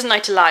 He doesn't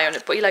like to lie on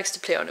it, but he likes to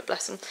play on it,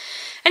 bless him.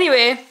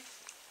 Anyway,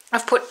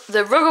 I've put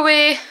the rug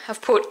away.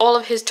 I've put all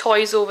of his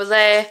toys over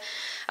there.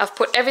 I've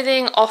put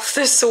everything off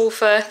the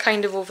sofa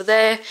kind of over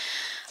there,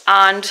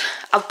 and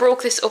I've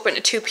broke this up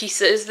into 2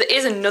 pieces. There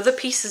is another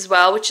piece as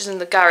well, which is in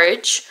the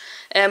garage.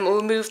 We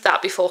moved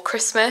that before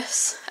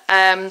Christmas.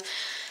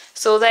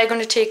 So they're going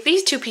to take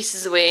these 2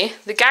 pieces away,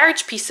 the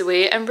garage piece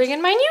away, and bring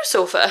in my new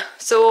sofa.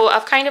 So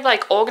I've kind of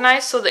like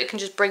organised so that it can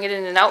just bring it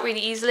in and out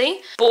really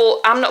easily. But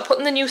I'm not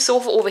putting the new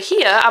sofa over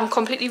here. I'm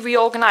completely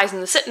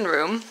reorganising the sitting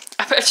room.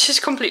 I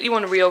just completely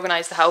want to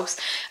reorganise the house.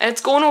 And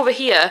it's going over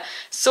here.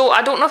 So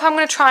I don't know if I'm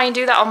going to try and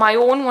do that on my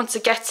own once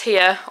it gets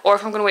here, or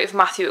if I'm going to wait for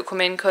Matthew to come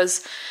in,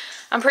 because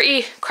I'm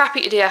pretty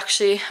crappy today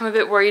actually. I'm a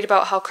bit worried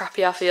about how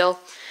crappy I feel.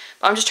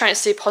 I'm just trying to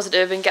stay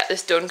positive and get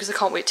this done because I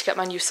can't wait to get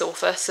my new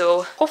sofa,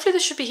 so hopefully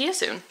this should be here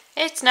soon.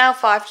 It's now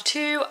 5 to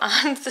 2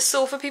 and the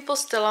sofa people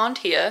still aren't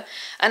here,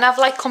 and I've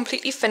like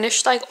completely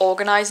finished like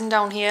organising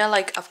down here.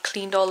 Like I've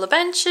cleaned all the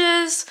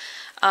benches,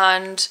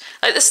 and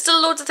like there's still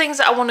loads of things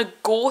that I want to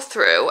go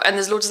through, and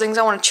there's loads of things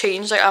I want to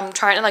change. Like I'm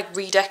trying to like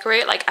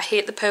redecorate. Like I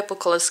hate the purple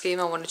colour scheme,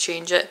 I want to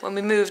change it. When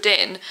we moved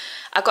in,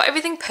 I got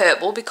everything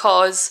purple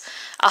because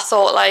I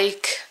thought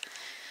like,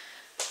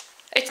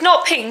 it's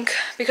not pink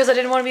because I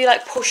didn't want to be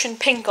like pushing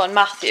pink on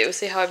Matthew,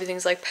 see how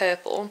everything's like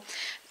purple.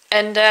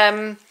 And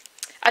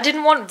I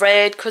didn't want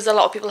red because a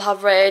lot of people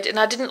have red, and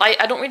I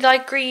don't really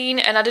like green,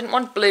 and I didn't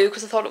want blue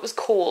because I thought it was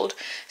cold.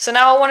 So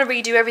now I want to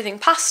redo everything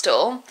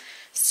pastel.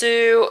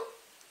 So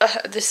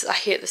I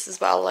hate this as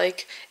well.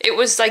 Like it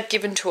was like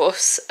given to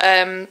us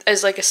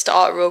as like a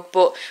starter rug,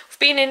 but we've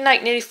been in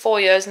like nearly 4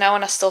 years now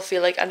and I still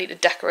feel like I need to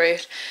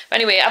decorate. But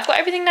anyway, I've got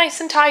everything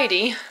nice and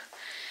tidy.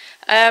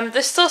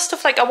 There's still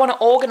stuff like I want to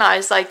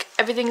organise, like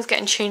everything's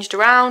getting changed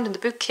around in the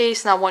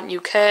bookcase, and I want new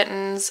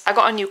curtains. I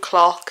got a new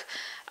clock.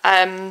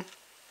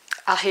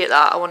 I hate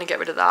that. I want to get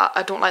rid of that.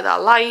 I don't like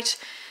that light.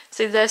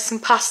 So there's some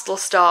pastel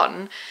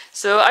starting.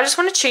 So I just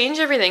want to change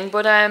everything,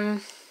 but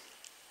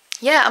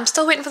yeah, I'm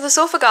still waiting for the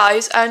sofa,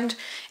 guys, and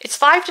it's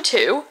 5 to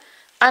 2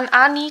 and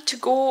I need to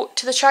go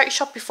to the charity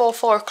shop before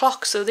 4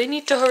 o'clock, so they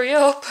need to hurry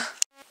up.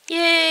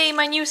 Yay,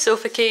 my new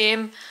sofa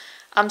came.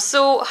 I'm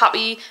so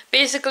happy.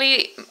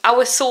 Basically,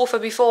 our sofa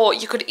before,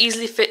 you could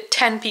easily fit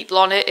 10 people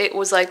on it. It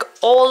was like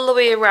all the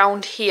way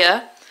around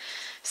here.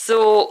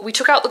 So we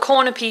took out the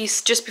corner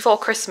piece just before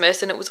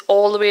Christmas and it was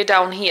all the way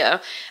down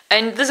here.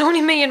 And there's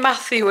only me and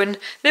Matthew and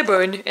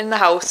Libburn in the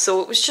house,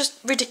 so it was just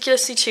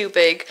ridiculously too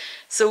big.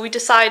 So we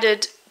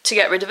decided to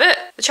get rid of it.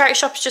 The charity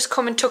shop's just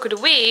come and took it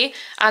away,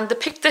 and they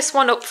picked this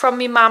one up from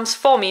me mum's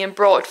for me and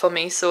brought it for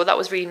me, so that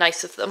was really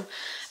nice of them.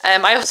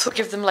 I also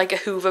give them like a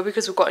hoover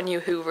because we've got a new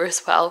hoover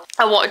as well.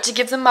 I wanted to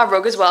give them my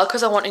rug as well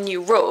because I want a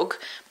new rug,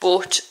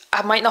 but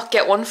I might not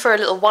get one for a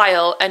little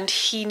while, and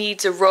he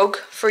needs a rug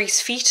for his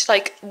feet.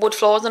 Like wood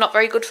floors are not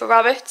very good for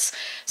rabbits,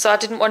 so I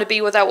didn't want to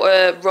be without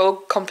a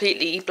rug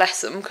completely,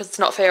 bless him, because it's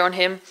not fair on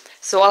him.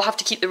 So I'll have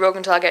to keep the rug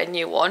until I get a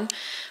new one.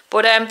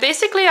 But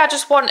basically I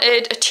just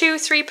wanted a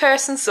 2-3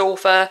 person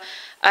sofa.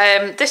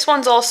 This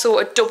one's also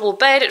a double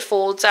bed, it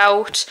folds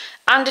out,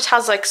 and it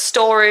has like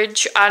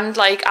storage, and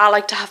like I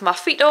like to have my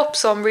feet up,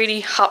 so I'm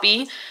really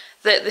happy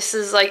that this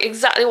is like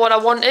exactly what I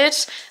wanted.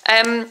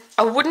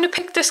 I wouldn't have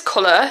picked this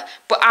colour,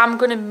 but I'm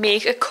going to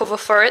make a cover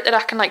for it that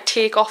I can like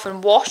take off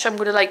and wash. I'm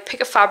going to like pick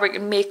a fabric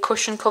and make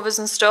cushion covers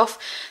and stuff,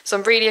 so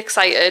I'm really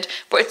excited.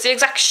 But it's the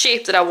exact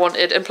shape that I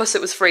wanted, and plus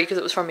it was free because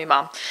it was from my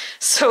mum.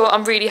 So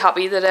I'm really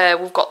happy that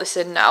we've got this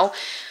in now.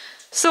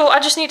 So I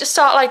just need to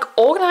start like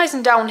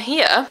organising down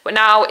here. But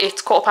now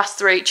it's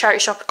 3:15, charity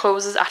shop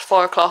closes at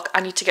 4 o'clock. I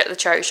need to get to the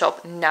charity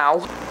shop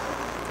now.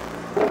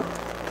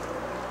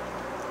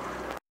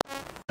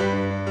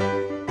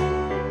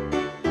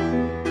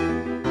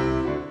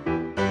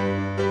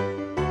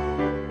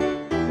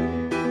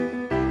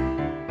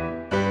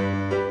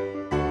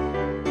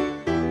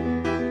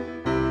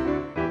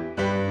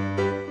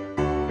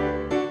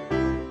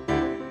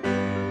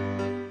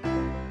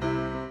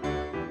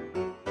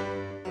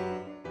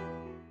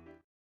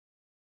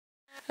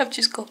 I've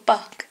just got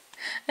back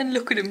and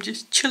look at him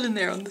just chilling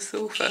there on the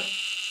sofa.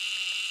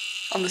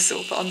 On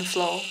the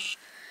floor.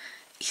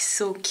 He's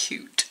so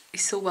cute.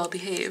 He's so well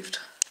behaved.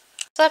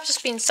 So I've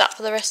just been sat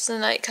for the rest of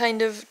the night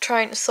kind of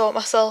trying to sort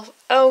myself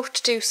out,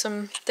 to do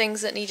some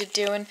things that needed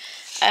doing.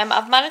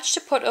 I've managed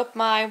to put up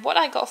what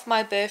I got for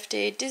my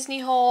birthday Disney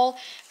haul,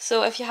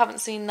 so if you haven't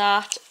seen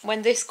that,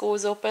 when this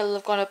goes up it'll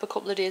have gone up a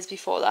couple of days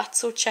before that,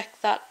 so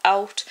check that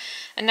out.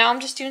 And now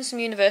I'm just doing some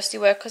university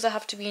work because I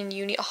have to be in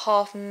uni at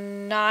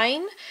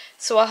 9:30,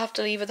 so I'll have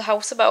to leave the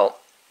house about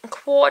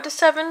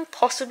 7:15,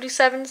 possibly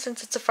 7,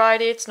 since it's a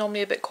Friday. It's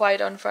normally a bit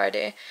quiet on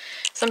Friday.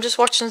 So I'm just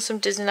watching some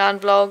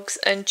Disneyland vlogs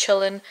and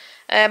chilling.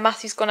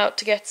 Matthew's gone out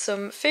to get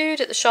some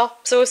food at the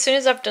shop. So as soon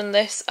as I've done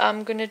this,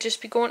 I'm going to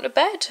just be going to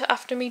bed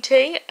after me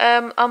tea.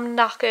 I'm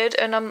knackered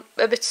and I'm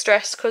a bit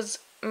stressed because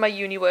my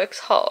uni work's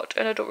hard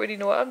and I don't really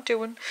know what I'm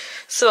doing.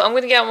 So I'm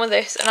going to get on with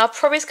this and I'll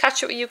probably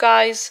catch up with you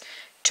guys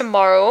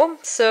tomorrow.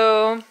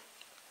 So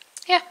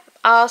yeah,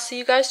 I'll see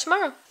you guys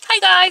tomorrow. Hi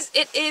guys,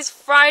 it is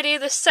Friday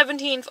the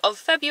 17th of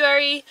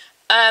February.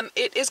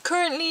 It is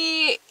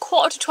currently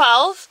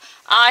 11:45.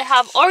 I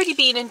have already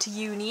been into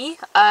uni.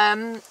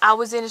 I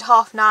was in at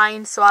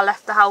 9:30, so I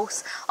left the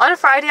house. On a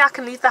Friday I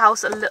can leave the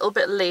house a little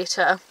bit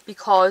later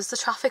because the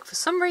traffic for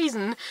some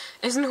reason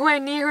is nowhere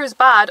near as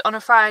bad on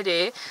a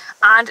Friday.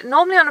 And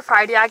normally on a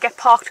Friday I get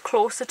parked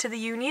closer to the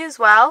uni as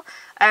well.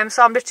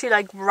 So I'm literally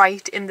like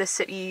right in the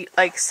city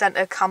like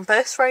centre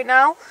campus right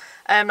now.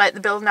 Like the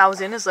building I was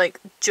in is like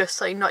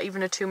just like not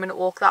even a 2-minute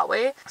walk that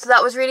way, so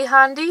that was really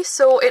handy.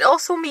 So it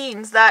also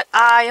means that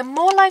I am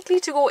more likely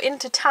to go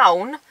into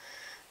town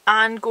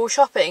and go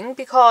shopping,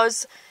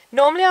 because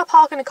normally I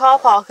park in a car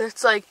park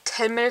that's like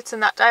 10 minutes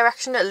in that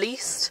direction at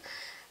least,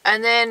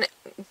 and then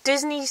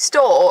Disney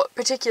store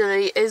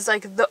particularly is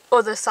like the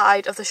other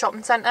side of the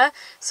shopping centre.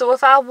 So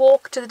if I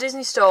walk to the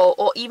Disney store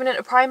or even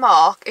into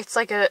Primark, it's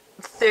like a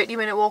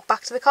 30-minute walk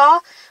back to the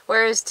car.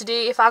 Whereas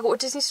today if I go to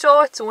Disney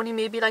store, it's only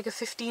maybe like a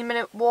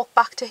 15-minute walk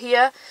back to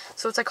here.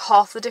 So it's like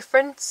half the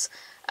difference.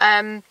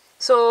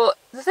 So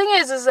the thing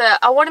is that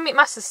I want to meet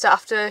my sister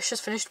after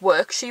she's finished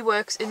work. She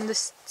works in the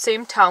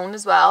same town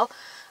as well.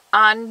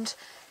 And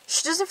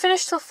she doesn't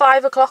finish till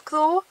 5 o'clock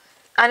though.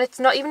 And it's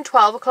not even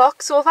 12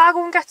 o'clock, so if I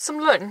go and get some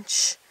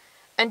lunch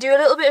and do a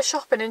little bit of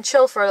shopping and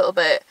chill for a little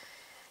bit,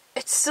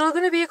 it's still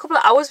going to be a couple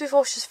of hours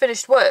before she's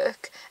finished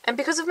work. And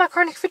because of my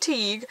chronic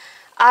fatigue,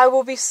 I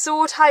will be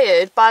so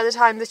tired by the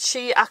time that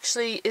she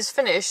actually is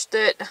finished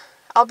that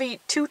I'll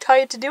be too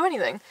tired to do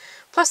anything.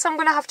 Plus I'm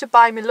going to have to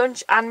buy me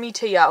lunch and me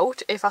tea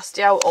out if I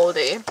stay out all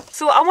day.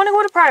 So I want to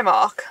go to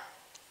Primark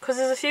because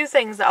there's a few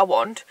things that I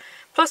want.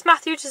 Plus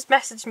Matthew just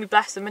messaged me,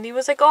 bless him, and he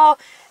was like, oh,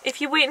 if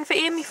you're waiting for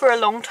Amy for a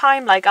long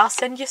time, like, I'll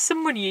send you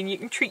some money and you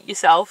can treat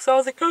yourself. So I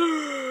was like,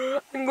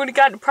 oh, I'm going to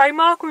go to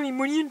Primark with my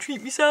money and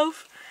treat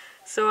myself.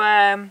 So,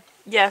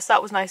 yes,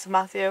 that was nice of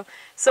Matthew.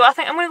 So I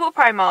think I'm going to go to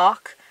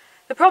Primark.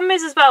 The problem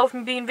is as well with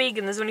me being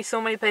vegan, there's only so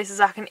many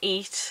places I can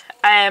eat.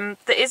 There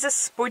is a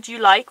Spud You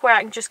Like where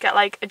I can just get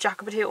like a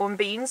jacket potato and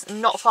beans,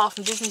 not far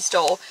from Disney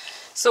store.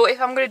 So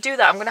if I'm going to do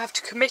that, I'm going to have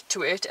to commit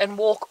to it and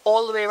walk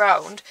all the way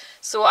around.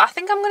 So I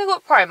think I'm going to go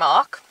to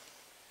Primark.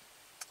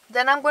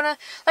 Then I'm going to,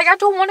 like, I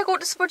don't want to go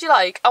to Spud You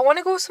Like. I want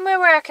to go somewhere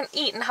where I can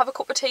eat and have a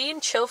cup of tea and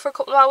chill for a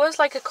couple of hours,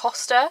 like a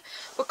Costa.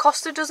 But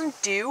Costa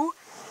doesn't do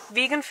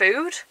vegan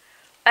food,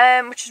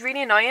 which is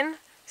really annoying.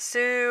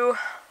 So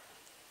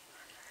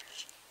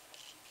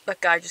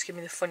that guy just gave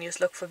me the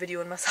funniest look for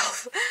videoing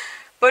myself.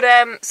 But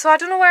so I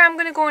don't know where I'm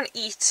going to go and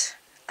eat.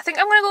 I think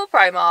I'm going to go to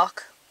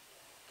Primark.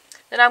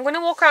 Then I'm going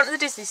to walk around to the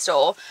Disney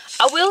store.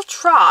 I will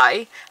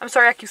try, I'm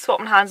sorry I keep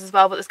swapping hands as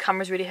well, but this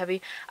camera's really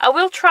heavy. I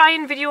will try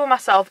and video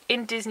myself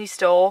in Disney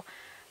store.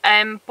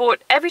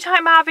 But every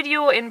time I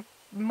video in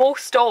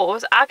most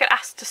stores, I get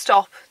asked to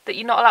stop, that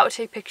you're not allowed to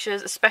take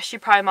pictures, especially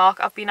Primark.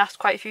 I've been asked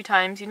quite a few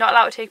times, you're not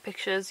allowed to take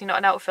pictures, you're not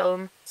allowed to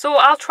film. So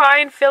I'll try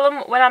and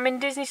film when I'm in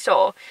Disney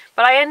store,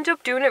 but I end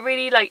up doing it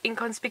really like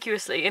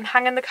inconspicuously and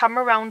hanging the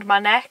camera around my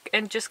neck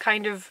and just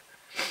kind of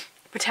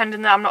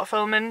pretending that I'm not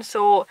filming,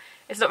 so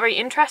it's not very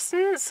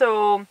interesting.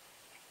 So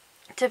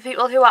to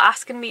people who are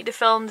asking me to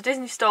film the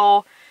Disney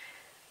store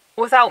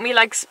without me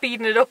like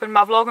speeding it up in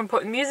my vlog and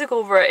putting music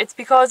over it, it's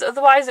because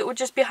otherwise it would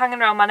just be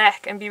hanging around my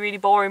neck and be really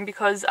boring,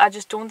 because I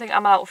just don't think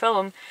I'm allowed to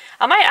film.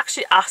 I might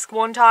actually ask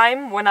one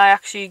time when I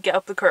actually get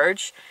up the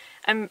courage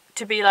and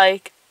to be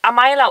like, am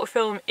I allowed to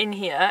film in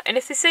here? And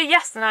if they say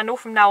yes, then I know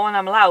from now on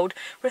I'm allowed.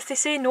 But if they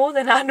say no,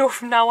 then I know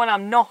from now on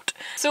I'm not.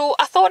 So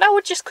I thought I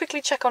would just quickly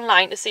check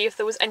online to see if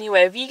there was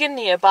anywhere vegan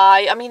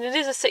nearby. I mean, it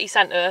is a city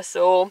centre,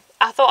 so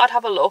I thought I'd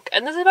have a look.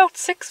 And there's about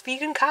 6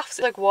 vegan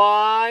cafes. Like,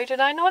 why did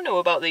I not know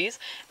about these?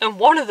 And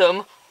one of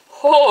them,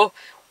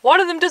 one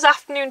of them does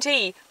afternoon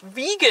tea.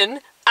 Vegan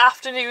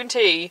afternoon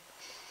tea.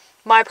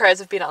 My prayers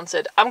have been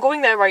answered. I'm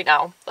going there right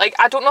now. Like,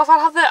 I don't know if I'll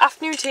have the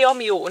afternoon tea on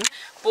my own,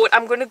 but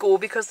I'm going to go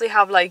because they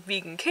have like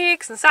vegan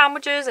cakes and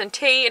sandwiches and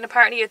tea, and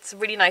apparently it's a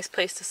really nice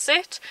place to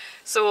sit.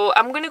 So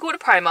I'm going to go to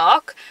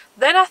Primark.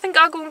 Then I think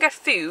I'll go and get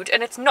food,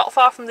 and it's not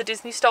far from the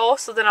Disney store,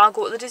 so then I'll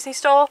go to the Disney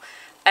store.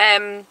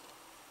 And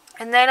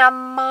And then I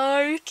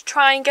might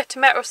try and get to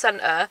Metro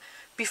Centre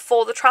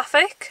before the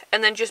traffic,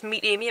 and then just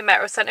meet Amy at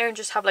Metro Centre and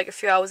just have like a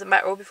few hours at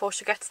Metro before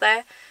she gets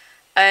there.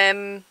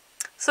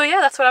 So yeah,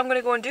 that's what I'm going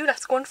to go and do.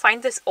 Let's go and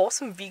find this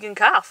awesome vegan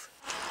calf.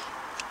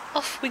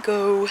 Off we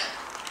go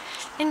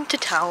into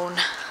town.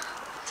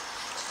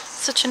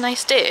 Such a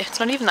nice day. It's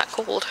not even that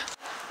cold.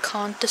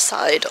 Can't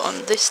decide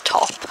on this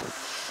top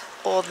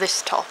or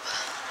this top.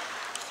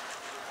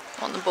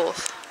 I want them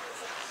both.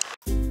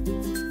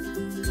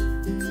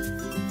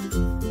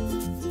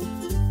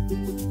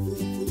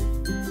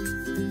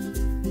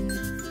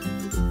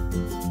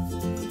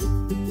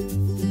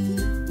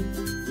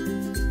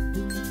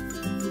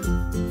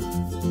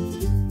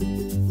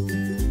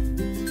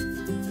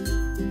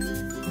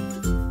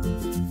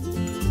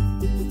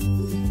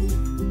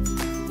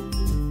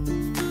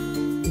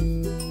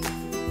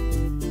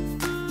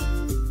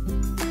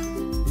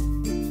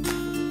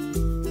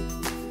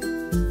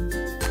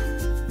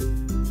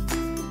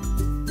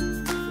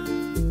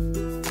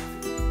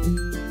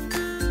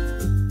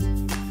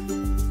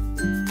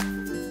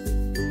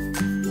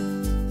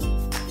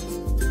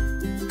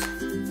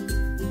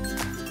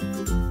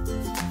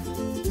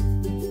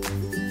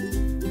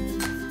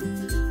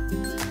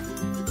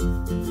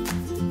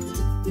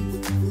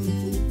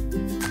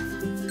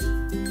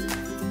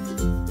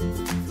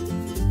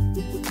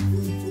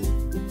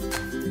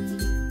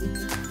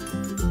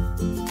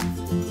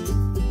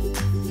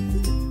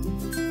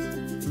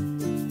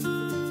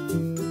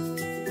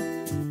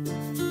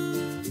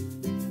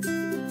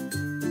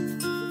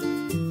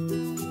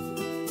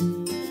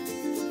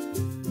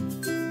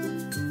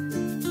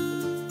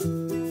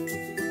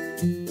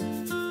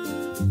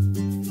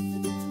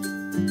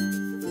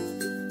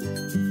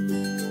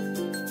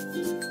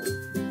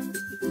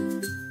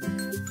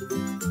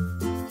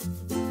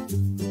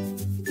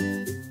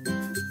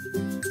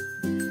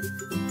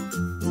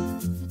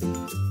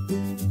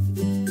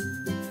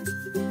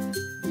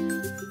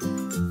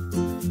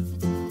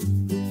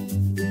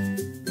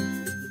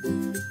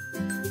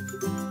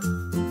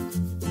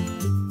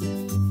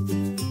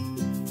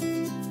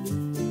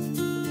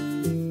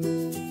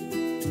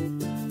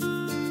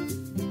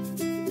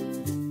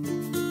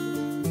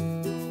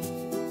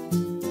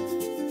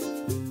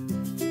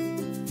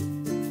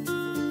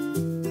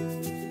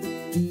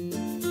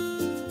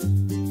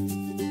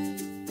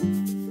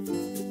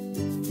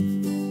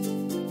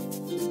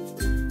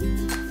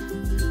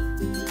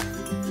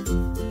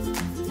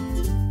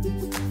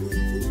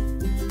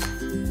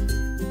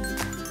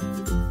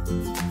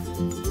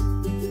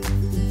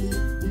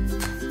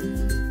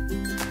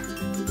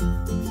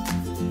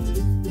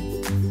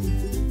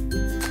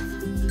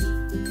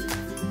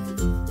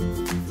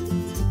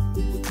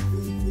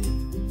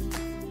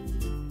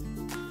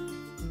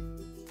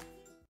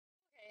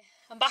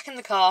 Back in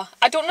the car.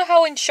 I don't know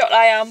how in shot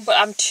I am, but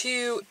I'm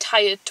too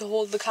tired to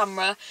hold the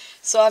camera,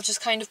 so I've just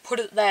kind of put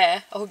it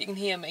there. I hope you can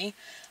hear me.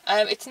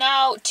 It's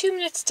now 2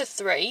 minutes to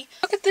 3.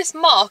 Look at this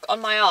mark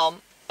on my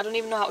arm. I don't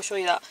even know how to show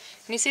you that.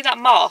 Can you see that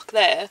mark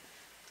there?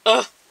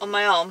 On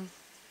my arm.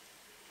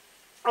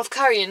 Of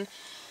carrying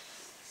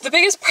the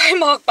biggest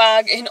Primark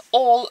bag in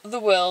all the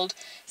world.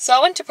 So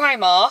I went to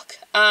Primark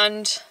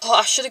and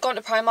I should have gone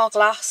to Primark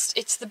last.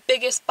 It's the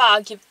biggest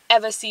bag you've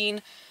ever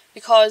seen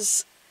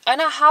because,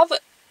 and I have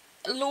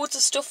loads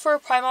of stuff for a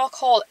Primark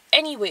haul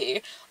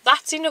anyway.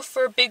 That's enough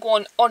for a big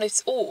one on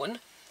its own.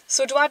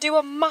 So do I do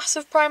a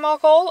massive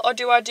Primark haul or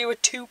do I do a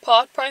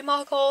 2-part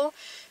Primark haul?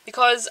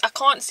 Because I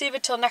can't save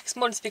it till next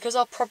month because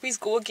I'll probably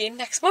go again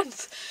next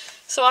month.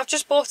 So I've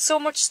just bought so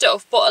much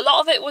stuff, but a lot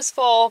of it was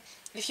for,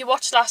 if you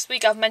watched last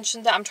week, I've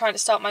mentioned that I'm trying to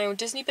start my own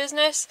Disney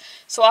business.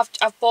 So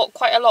I've bought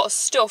quite a lot of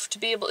stuff to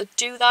be able to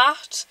do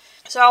that.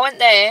 So I went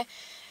there.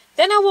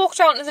 Then I walked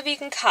around to the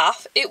vegan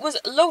calf. It was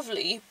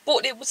lovely,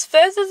 but it was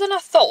further than I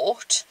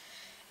thought.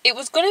 It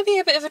was going to be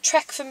a bit of a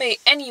trek for me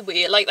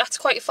anyway. Like, that's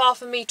quite far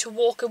for me to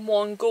walk in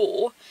one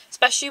go,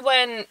 especially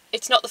when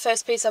it's not the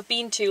first place I've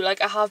been to.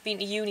 Like, I have been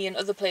to uni and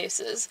other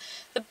places.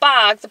 The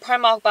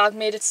Primark bag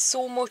made it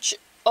so much.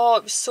 Oh,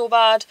 it was so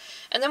bad.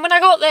 And then when I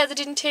got there, they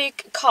didn't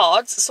take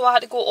cards, so I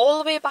had to go all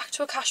the way back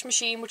to a cash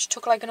machine, which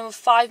took like another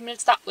 5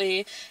 minutes that way,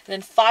 and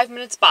then 5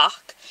 minutes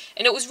back.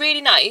 And it was really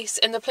nice,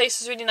 and the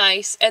place was really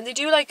nice, and they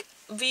do like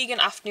vegan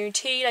afternoon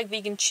tea, like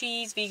vegan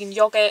cheese, vegan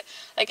yogurt.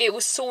 Like, it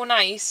was so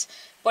nice.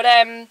 But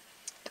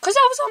because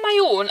I was on my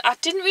own, I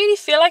didn't really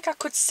feel like I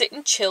could sit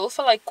and chill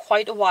for like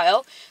quite a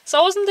while. So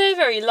I wasn't there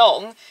very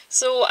long.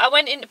 So I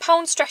went into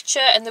Pound Stretcher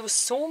and there was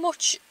so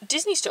much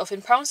Disney stuff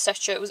in Pound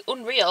Stretcher. It was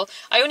unreal.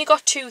 I only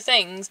got 2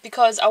 things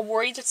because I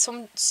worried that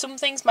some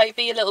things might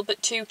be a little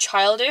bit too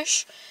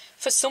childish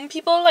for some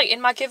people, like in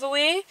my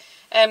giveaway.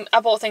 I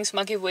bought things for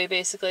my giveaway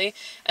basically.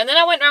 And then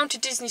I went round to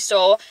Disney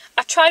Store.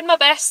 I tried my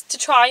best to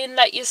try and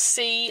let you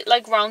see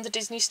like round the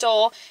Disney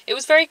Store. It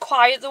was very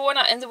quiet though,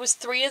 and there was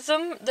 3 of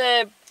them,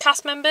 the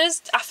cast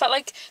members. I felt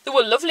like they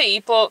were lovely,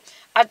 but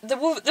they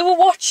were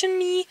watching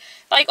me,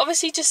 like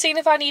obviously just seeing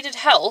if I needed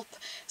help.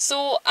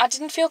 So I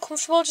didn't feel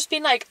comfortable just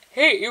being like,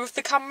 hey, with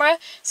the camera.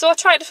 So I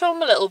tried to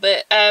film a little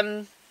bit.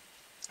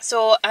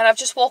 So, and I've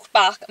just walked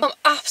back. I'm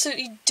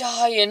absolutely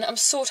dying. I'm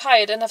so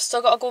tired, and I've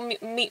still got to go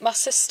meet my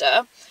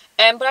sister.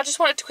 But I just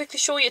wanted to quickly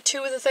show you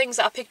two of the things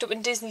that I picked up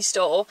in Disney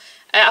Store.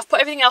 I've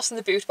put everything else in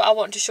the boot, but I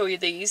wanted to show you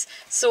these.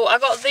 So I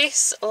got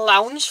this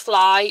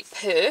Loungefly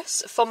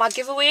purse for my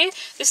giveaway.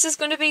 This is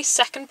going to be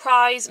second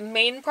prize,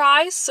 main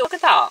prize. So look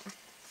at that.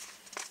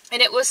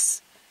 And it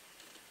was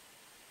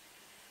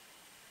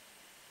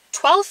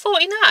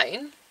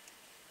 $12.49.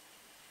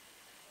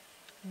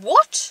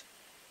 What?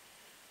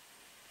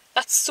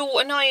 That's so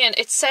annoying.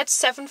 It said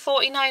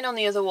 $7.49 on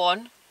the other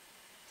one.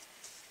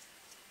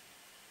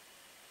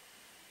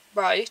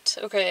 Right,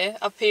 okay.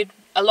 I've paid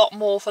a lot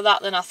more for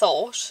that than I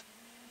thought.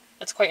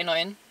 That's quite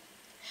annoying.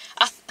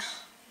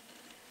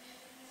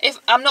 If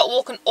I'm not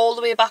walking all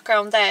the way back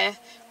around there,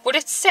 but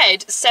it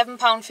said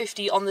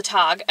 £7.50 on the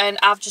tag, and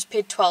I've just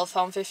paid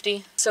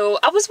 £12.50. So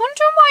I was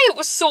wondering why it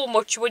was so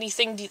much when you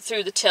thinked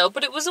through the till,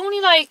 but it was only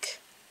like,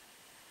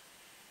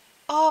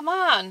 oh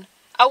man,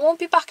 I won't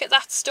be back at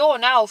that store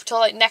now till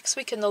like next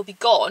week, and they'll be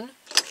gone.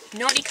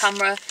 Naughty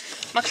camera.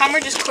 My camera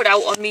just cut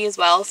out on me as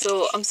well,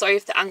 so I'm sorry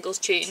if the angle's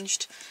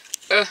changed.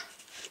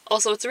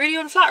 Also, it's a really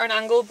unflattering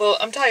angle, but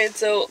I'm tired,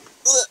 so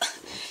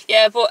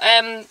yeah. But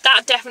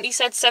that definitely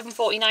said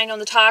 $7.49 on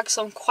the tag,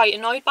 so I'm quite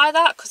annoyed by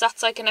that, because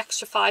that's like an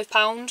extra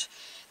 £5.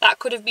 That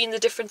could have been the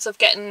difference of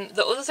getting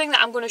the other thing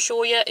that I'm going to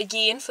show you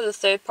again for the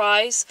third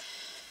prize.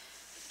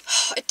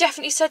 It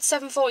definitely said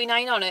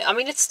 $7.49 on it. I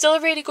mean, it's still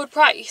a really good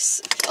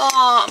price.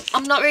 Oh,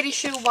 I'm not really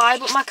sure why,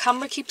 but my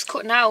camera keeps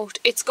cutting out.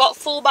 It's got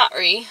full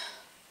battery.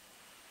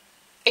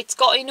 It's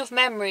got enough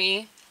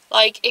memory.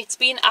 Like, it's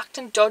been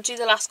acting dodgy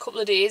the last couple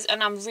of days,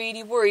 and I'm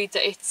really worried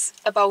that it's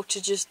about to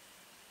just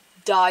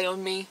die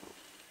on me.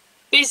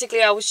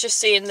 Basically, I was just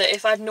saying that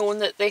if I'd known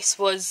that this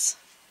was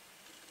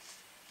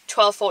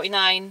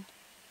 $12.49,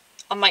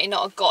 I might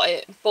not have got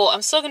it. But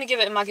I'm still going to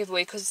give it in my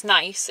giveaway because it's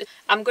nice.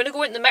 I'm going to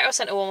go into the Metro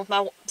Centre one with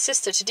my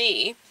sister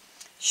today.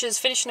 She's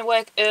finishing her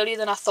work earlier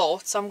than I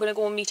thought, so I'm going to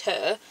go and meet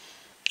her.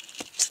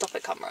 Stop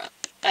it, camera.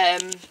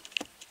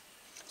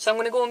 So I'm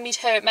going to go and meet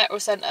her at Metro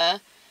Centre.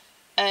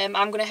 I'm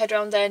going to head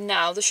around there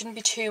now. There shouldn't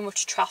be too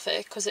much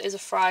traffic because it is a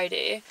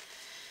Friday.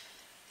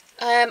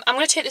 I'm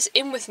going to take this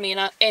in with me,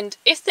 and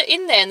if they're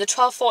in there and they're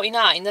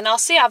 $12.49, then I'll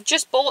say I've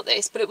just bought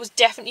this, but it was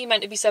definitely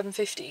meant to be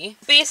 $7.50.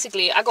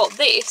 Basically, I got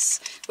this,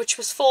 which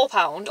was £4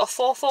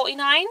 or $4.49.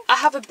 I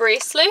have a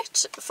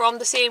bracelet from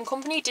the same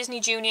company, Disney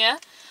Junior,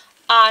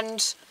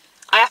 and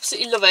I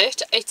absolutely love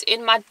it. It's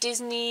in my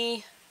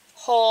Disney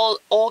haul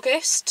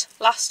August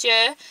last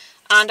year.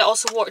 And I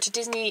also wore it to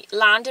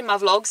Disneyland in my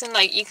vlogs, and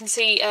like you can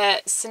see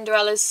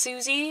Cinderella's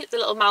Susie, the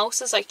little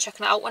mouse, is like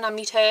checking it out when I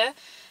meet her,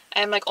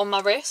 like on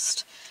my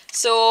wrist.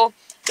 So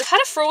they've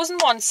had a Frozen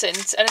one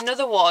since, and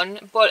another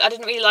one, but I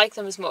didn't really like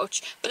them as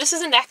much. But this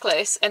is a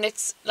necklace, and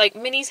it's like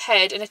Minnie's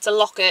head, and it's a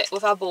locket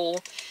with a bow,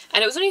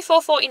 and it was only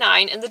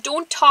 $4.49, and they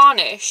don't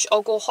tarnish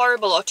or go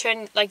horrible or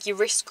turn like your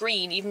wrist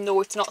green, even though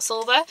it's not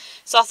silver.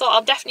 So I thought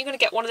I'm definitely going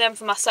to get one of them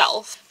for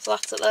myself. So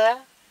that's it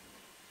there.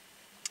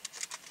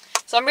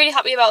 So I'm really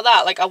happy about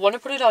that. Like, I want to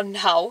put it on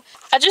now.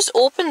 I just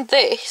opened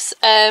this,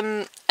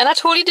 and I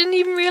totally didn't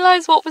even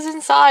realise what was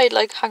inside.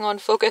 Like, hang on,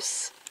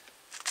 focus.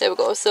 There we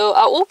go. So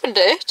I opened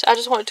it. I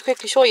just wanted to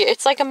quickly show you.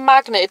 It's like a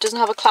magnet. It doesn't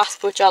have a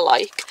clasp, which I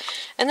like.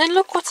 And then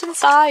look what's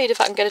inside, if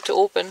I can get it to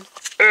open.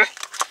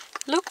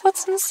 Look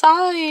what's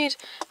inside.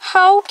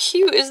 How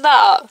cute is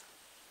that?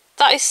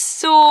 That is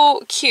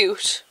so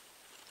cute.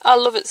 I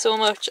love it so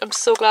much. I'm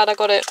so glad I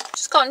got it.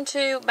 Just got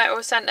into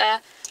Metro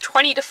Centre.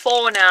 20 to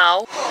 4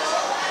 now.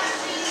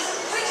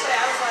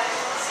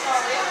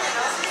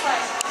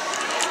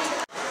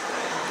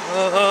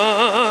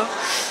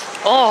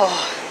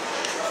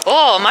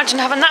 Oh, imagine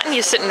having that in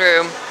your sitting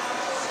room.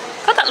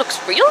 God, that looks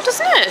real,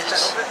 doesn't it?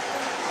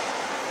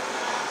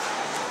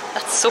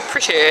 That's so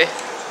pretty.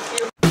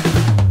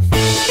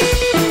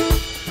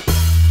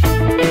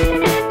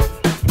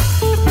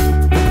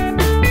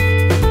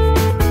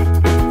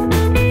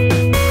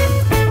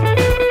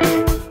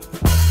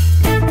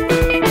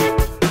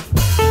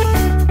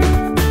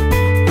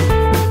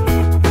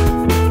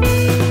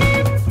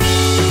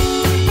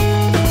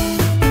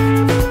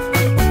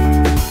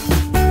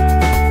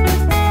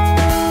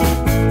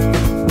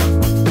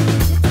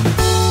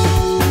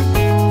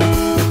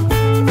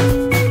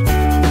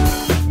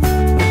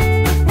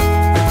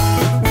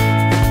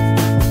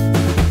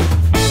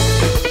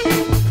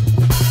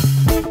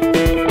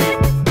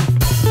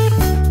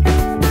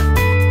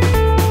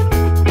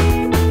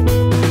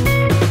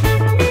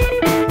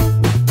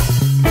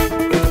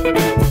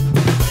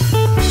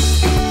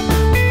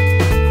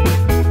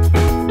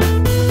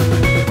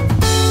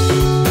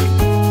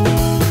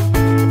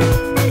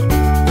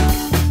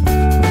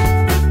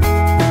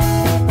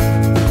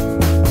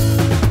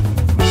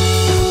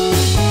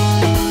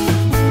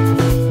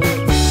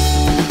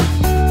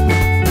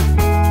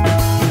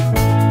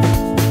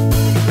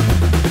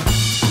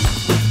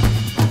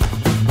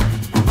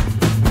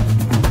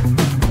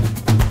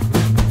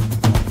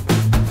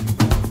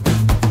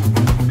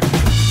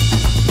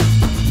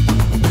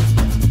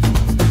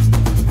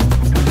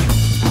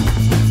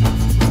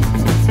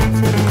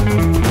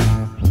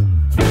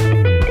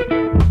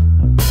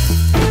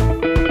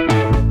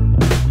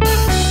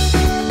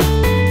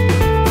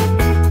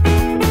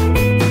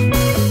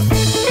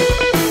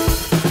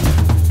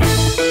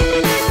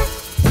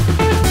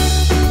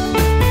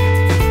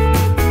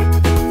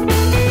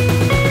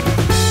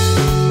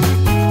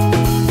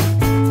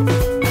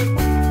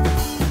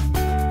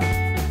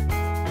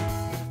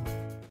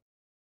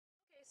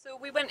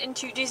 We went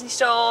into Disney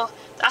Store.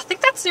 I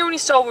think that's the only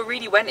store we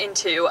really went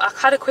into. I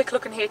had a quick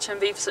look in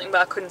HMV for something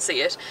but I couldn't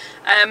see it.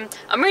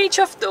 I'm really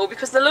chuffed though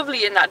because they're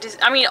lovely in that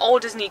I mean all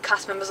Disney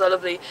cast members are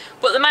lovely,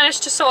 but they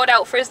managed to sort it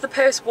out for us. The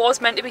purse was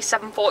meant to be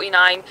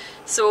 $7.49,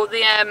 so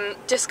they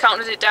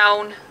discounted it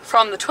down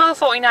from the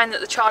 $12.49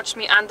 that they charged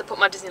me, and they put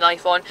my Disney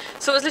Life on.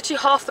 So it was literally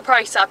half the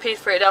price that I paid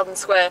for it at Eldon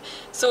Square.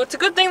 So it's a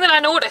good thing that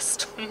I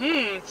noticed.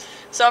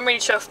 So I'm really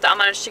chuffed that I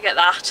managed to get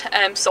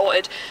that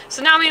sorted.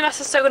 So now me and my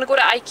sister are going to go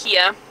to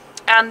IKEA,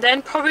 and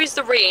then probably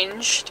the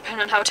range,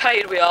 depending on how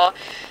tired we are,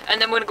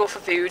 and then we're going to go for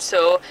food.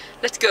 So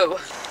let's go.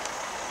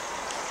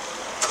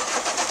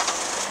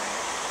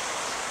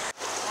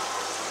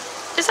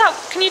 Is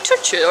that, can you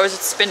touch it or is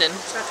it spinning?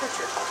 Should I touch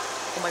it?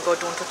 Oh my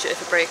god, don't touch it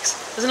if it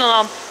breaks. There's an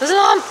alarm, there's an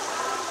alarm!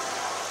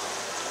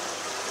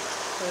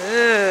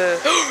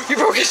 You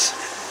broke it!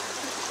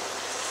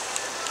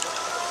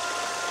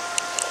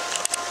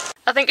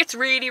 I think it's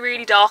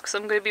really dark, so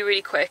I'm going to be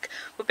really quick.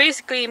 But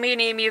basically, me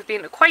and Amy have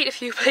been to quite a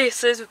few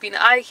places. We've been to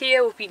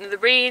IKEA, we've been to the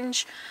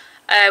range,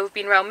 we've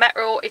been around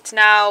Metro. It's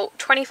now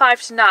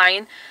 25 to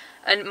 9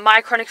 and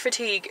my chronic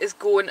fatigue is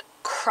going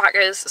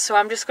crackers. So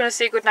I'm just going to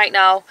say goodnight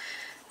now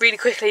really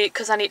quickly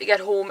because I need to get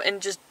home and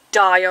just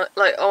die.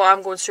 Like, oh,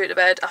 I'm going straight to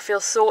bed. I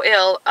feel so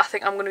ill. I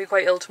think I'm going to be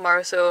quite ill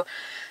tomorrow, so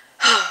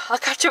I'll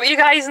catch up with you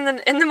guys in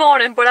the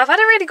morning. But I've had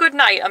a really good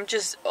night. I'm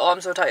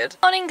so tired.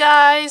 Morning,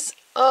 guys.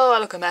 Oh, I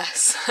look a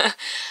mess.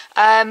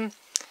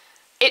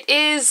 It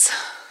is,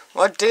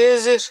 what day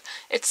is it?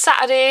 It's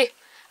Saturday.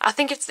 I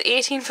think it's the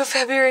 18th of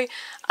February.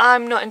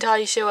 I'm not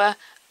entirely sure.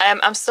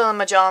 I'm still in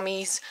my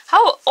jammies.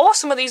 How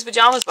awesome are these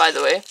pyjamas, by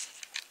the way?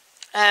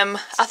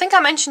 I think I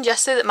mentioned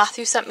yesterday that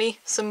Matthew sent me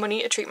some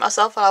money to treat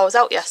myself while I was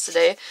out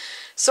yesterday.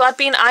 So I'd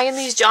been eyeing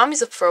these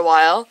jammies up for a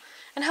while.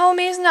 And how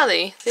amazing are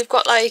they? They've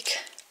got like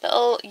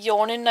little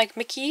yawning like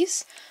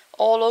Mickeys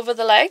all over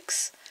the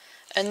legs.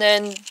 And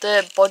then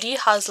the body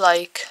has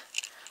like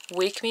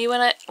wake me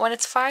when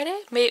it's Friday,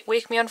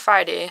 wake me on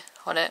Friday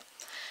on it,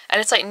 and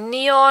it's like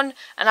neon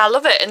and I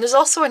love it. And there's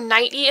also a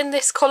nightie in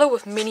this colour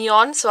with mini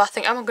on, so I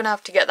think I'm gonna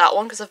have to get that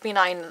one because I've been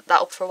eyeing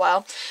that up for a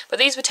while. But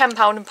these were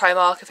 £10 in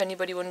Primark, if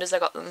anybody wonders. I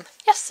got them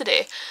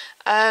yesterday.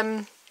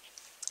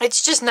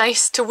 It's just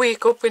nice to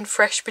wake up in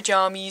fresh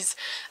pyjamas,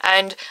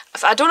 and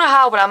I don't know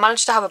how, but I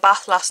managed to have a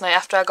bath last night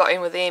after I got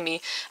in with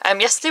Amy.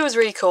 Yesterday was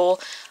really cool.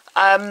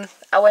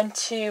 I went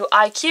to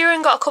IKEA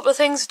and got a couple of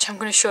things, which I'm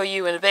going to show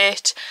you in a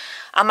bit.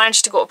 I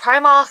managed to go to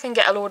Primark and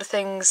get a load of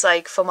things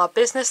like for my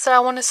business that I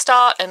want to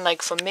start, and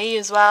like for me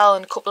as well,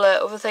 and a couple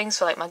of other things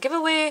for like my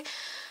giveaway.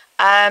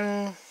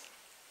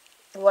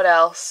 What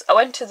else? I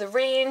went to the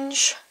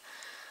range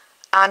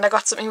and I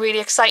got something really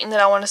exciting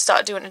that I want to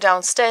start doing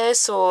downstairs,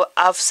 so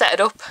I've set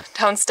it up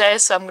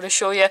downstairs, so I'm going to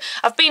show you.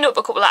 I've been up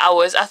a couple of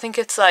hours. I think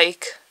it's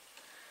like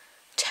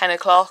 10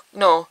 o'clock.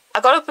 No, I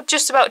got up at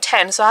just about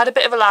 10, so I had a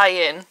bit of a lie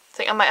in. I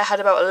think I might have had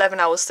about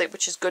 11 hours sleep,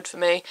 which is good for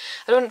me.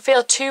 I don't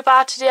feel too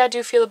bad today. I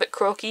do feel a bit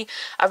croaky.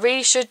 I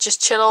really should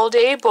just chill all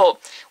day, but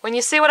when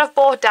you see what I've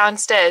bought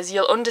downstairs,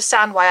 you'll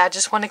understand why I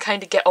just want to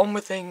kind of get on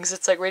with things.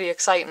 It's like really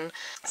exciting.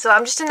 So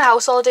I'm just in the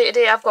house all day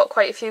today. I've got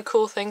quite a few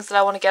cool things that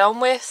I want to get on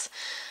with.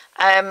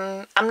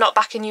 I'm not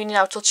back in uni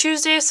now till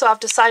Tuesday, so I've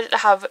decided to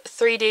have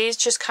 3 days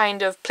just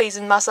kind of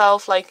pleasing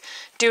myself, like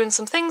doing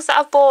some things that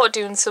I've bought,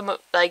 doing some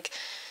like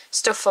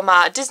stuff for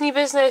my Disney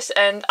business,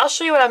 and I'll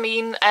show you what I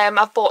mean.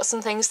 I've bought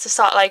some things to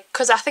start, like,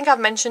 because I think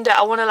I've mentioned it,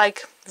 I want to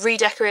like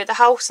redecorate the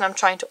house and I'm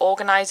trying to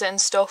organise it and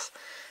stuff.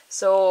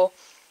 So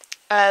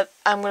I'm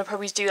going to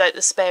probably do like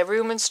the spare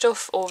room and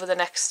stuff over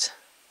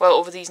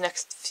these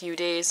next few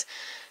days.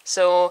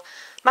 So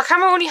my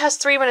camera only has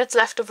 3 minutes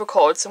left of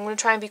record, so I'm going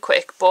to try and be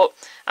quick, but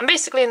I'm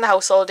basically in the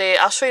house all day.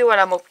 I'll show you what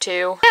I'm up to.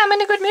 Yeah, I'm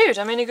in a good mood.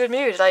 I'm in a good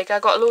mood. Like,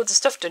 I got loads of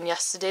stuff done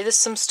yesterday. There's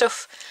some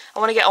stuff I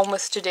want to get on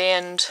with today,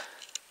 and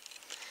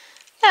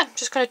yeah, I'm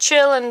just going to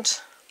chill and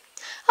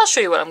I'll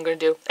show you what I'm going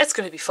to do. It's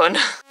going to be fun.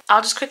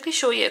 I'll just quickly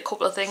show you a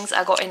couple of things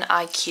I got in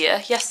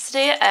IKEA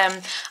yesterday.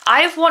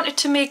 I've wanted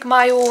to make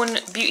my own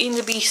Beauty and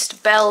the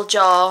Beast bell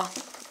jar.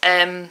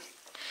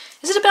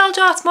 Is it a bell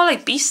jar? It's more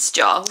like Beast's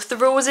jar with the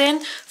rose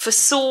in for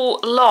so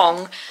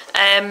long.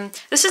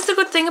 This is the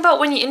good thing about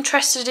when you're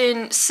interested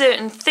in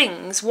certain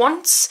things.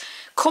 Once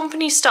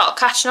companies start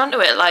catching on to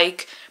it,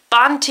 like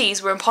band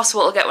tees were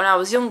impossible to get when I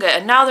was younger,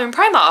 and now they're in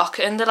Primark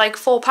and they're like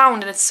 £4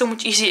 and it's so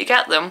much easier to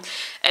get them.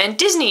 And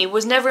Disney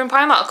was never in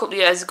Primark a couple of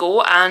years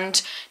ago,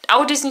 and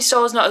our Disney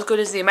store is not as good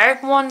as the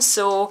American one,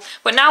 so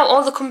but now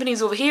all the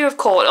companies over here have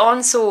caught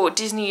on, so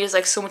Disney is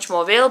like so much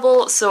more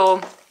available.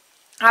 So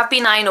I've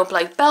been eyeing up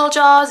like bell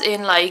jars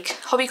in like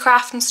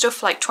Hobbycraft and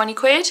stuff, like 20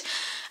 quid.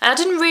 And I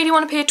didn't really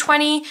want to pay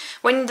 20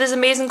 when there's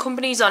amazing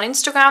companies on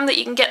Instagram that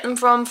you can get them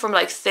from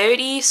like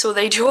 30, so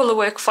they do all the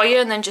work for you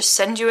and then just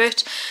send you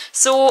it.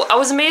 So I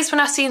was amazed when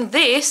I seen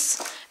this.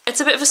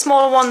 It's a bit of a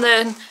smaller one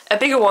than a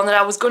bigger one that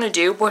I was going to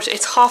do, but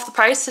it's half the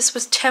price. This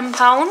was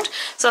 £10.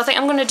 So I think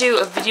I'm going to do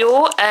a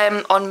video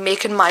on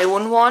making my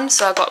own one.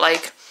 So I got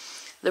like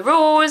the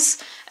rows.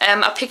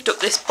 I picked up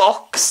this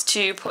box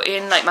to put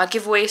in like my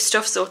giveaway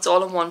stuff, so it's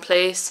all in one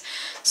place.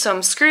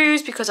 Some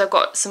screws because I've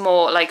got some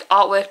more like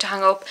artwork to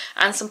hang up,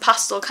 and some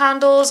pastel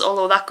candles,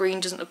 although that green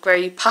doesn't look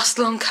very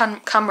pastel on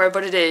camera,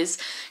 but it is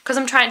because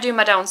I'm trying to do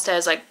my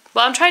downstairs like,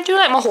 well, I'm trying to do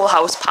like my whole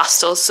house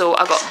pastels, so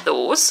I got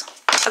those.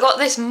 I got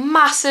this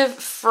massive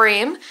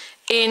frame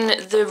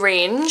in the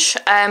range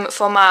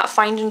for my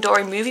Finding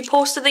Dory movie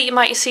poster that you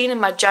might have seen in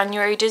my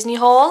January Disney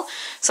haul,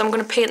 so I'm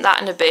going to paint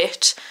that in a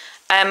bit.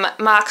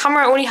 My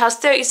camera only has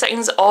 30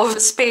 seconds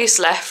of space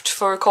left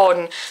for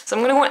recording, so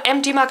I'm going to go and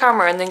empty my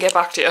camera and then get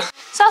back to you.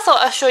 So I thought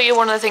I'd show you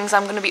one of the things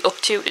I'm going to be up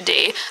to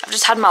today. I've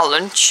just had my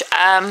lunch.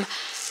 I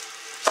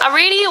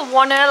really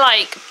want to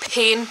like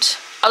paint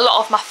a lot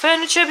of my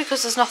furniture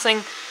because there's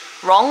nothing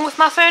wrong with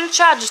my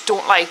furniture, I just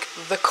don't like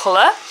the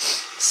colour.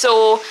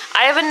 So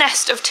I have a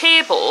nest of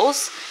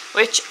tables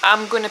which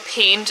I'm going to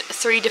paint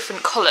 3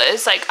 different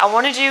colours. Like I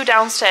want to do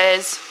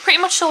downstairs pretty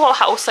much the whole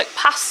house, like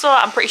pastel,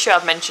 I'm pretty sure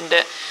I've mentioned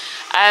it.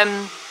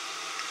 And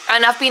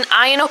I've been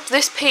eyeing up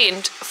this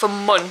paint for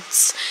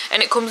months,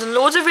 and it comes in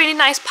loads of really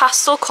nice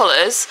pastel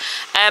colours.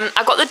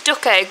 I got the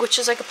duck egg, which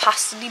is like a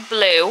pastel-y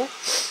blue.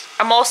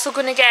 I'm also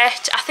going to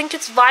get, I think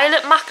it's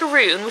violet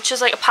macaroon, which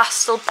is like a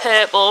pastel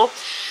purple.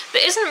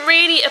 There isn't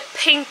really a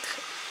pink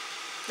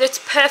that's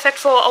perfect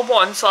for what I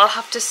want, so I'll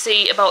have to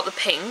see about the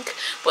pink.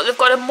 But they've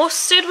got a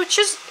mustard, which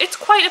is, it's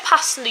quite a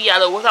pastel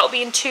yellow without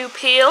being too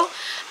pale.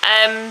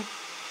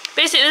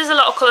 Basically there's a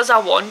lot of colours I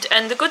want,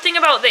 and the good thing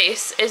about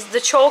this is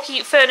the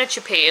chalky furniture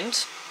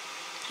paint.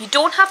 You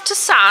don't have to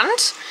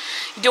sand,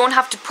 you don't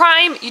have to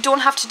prime, you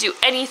don't have to do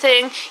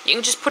anything. You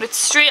can just put it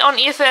straight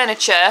onto your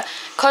furniture,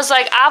 because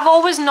like I've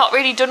always not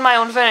really done my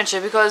own furniture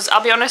because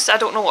I'll be honest, I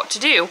don't know what to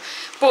do.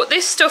 But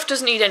this stuff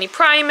doesn't need any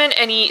priming,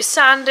 any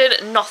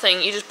sanded,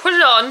 nothing. You just put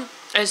it on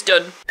and it's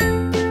done.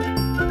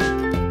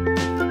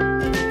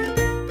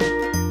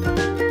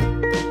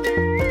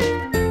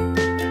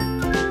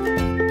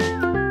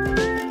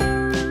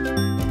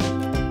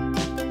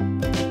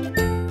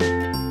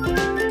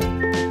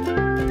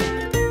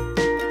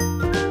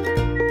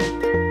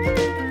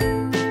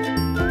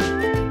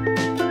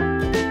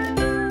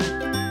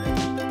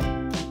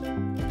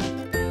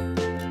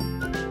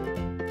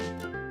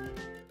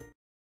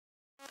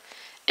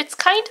 It's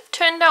kind of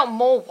turned out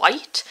more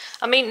white.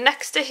 I mean,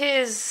 next to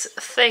his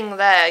thing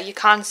there, you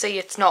can see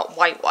it's not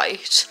white.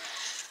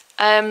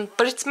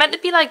 But it's meant to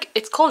be like,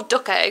 it's called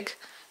duck egg.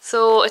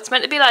 So it's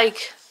meant to be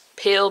like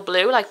pale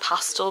blue, like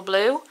pastel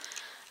blue.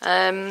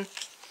 I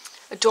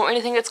don't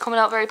really think it's coming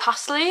out very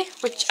pastel-y,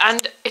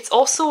 and it's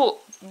also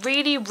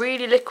really,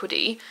 really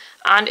liquidy,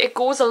 and it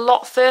goes a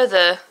lot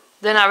further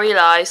than I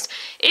realised.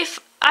 If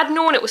I'd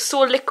known it was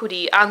so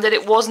liquidy and that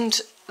it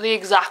wasn't the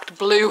exact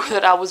blue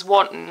that I was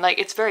wanting, like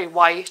it's very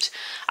white,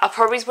 I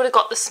probably would have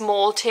got the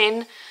small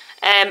tin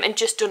and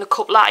just done a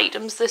couple of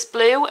items this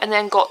blue, and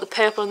then got the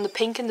purple and the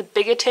pink in the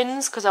bigger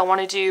tins because I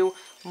want to do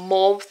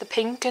more with the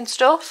pink and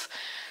stuff.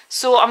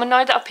 So I'm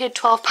annoyed that I paid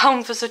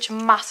 £12 for such a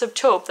massive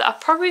tub that I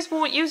probably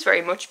won't use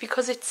very much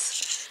because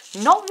it's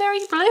not very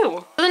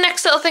blue. So the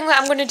next little thing that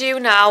I'm going to do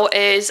now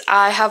is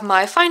I have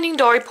my Finding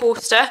Dory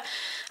poster,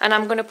 and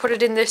I'm going to put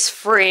it in this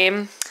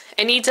frame.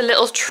 It needs a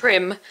little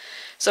trim,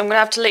 so I'm going to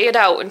have to lay it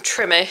out and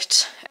trim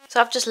it.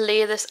 So I've just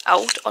laid this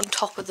out on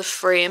top of the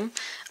frame,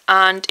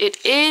 and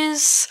it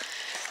is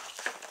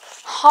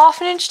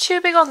 ½ inch too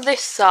big on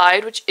this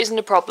side, which isn't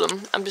a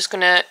problem. I'm just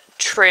going to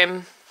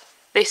trim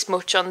this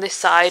much on this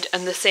side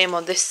and the same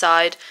on this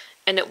side,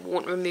 and it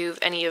won't remove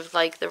any of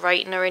like the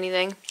writing or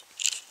anything.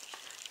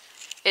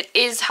 It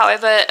is,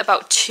 however,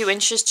 about 2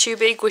 inches too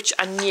big, which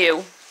I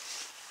knew,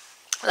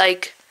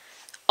 like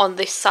on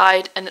this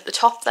side and at the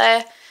top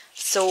there.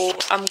 So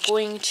I'm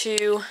going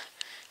to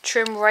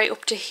trim right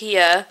up to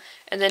here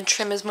and then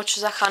trim as much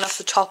as I can off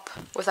the top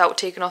without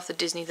taking off the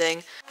Disney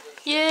thing.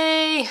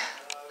 Yay!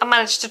 I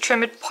managed to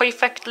trim it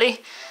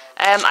perfectly.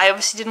 I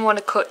obviously didn't want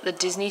to cut the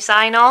Disney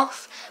sign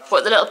off,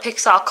 but the little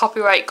Pixar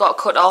copyright got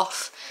cut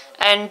off,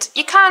 and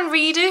you can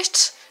read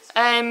it.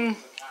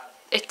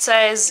 It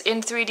says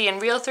in 3D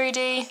and real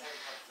 3D,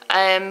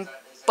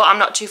 but I'm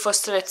not too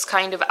fussed that it's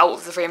kind of out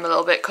of the frame a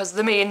little bit because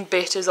the main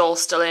bit is all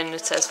still in.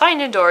 It says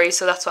Finding Dory,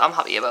 so that's what I'm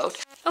happy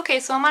about. Okay,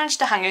 so I managed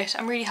to hang it.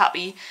 I'm really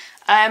happy.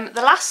 The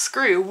last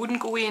screw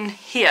wouldn't go in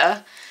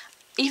here,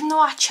 even though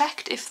I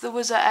checked if there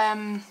was a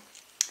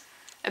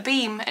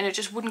beam, and it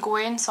just wouldn't go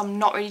in, so I'm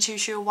not really too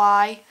sure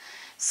why.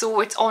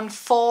 So it's on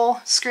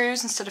 4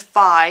 screws instead of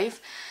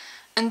 5,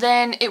 and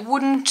then it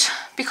wouldn't,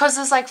 because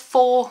there's like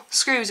 4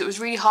 screws, it was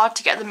really hard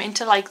to get them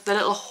into like the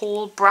little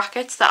hole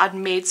brackets that I'd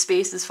made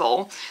spaces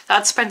for, that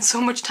I'd spent so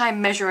much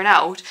time measuring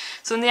out.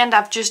 So in the end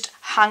I've just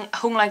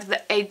hung like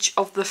the edge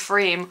of the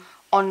frame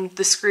on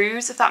the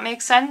screws, if that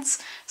makes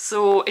sense.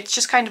 So it's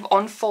just kind of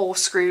on 4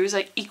 screws,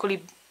 like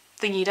equally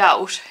thingied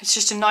out. It's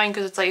just annoying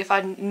because it's like if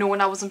I'd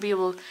known I wasn't be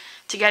able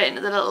to get it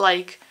into the little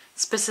like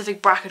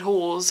specific bracket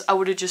holes, I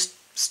would have just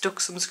stuck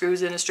some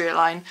screws in a straight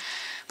line.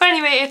 But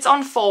anyway, it's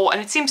on 4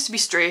 and it seems to be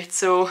straight,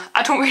 so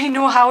I don't really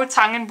know how it's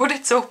hanging, but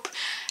it's up,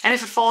 and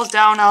if it falls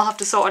down I'll have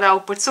to sort it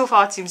out, but so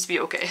far it seems to be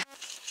okay.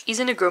 He's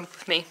in a grump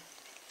with me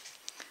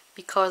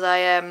because I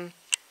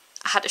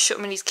had to shut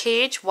him in his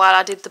cage while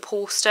I did the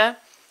poster,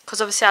 because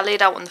obviously I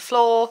laid out on the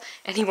floor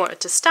and he wanted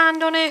to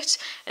stand on it,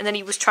 and then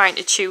he was trying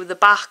to chew the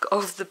back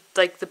of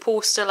the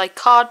poster like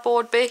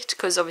cardboard bit,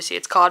 because obviously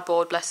it's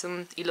cardboard, bless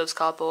him, he loves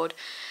cardboard.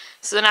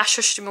 So then I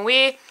shushed him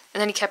away,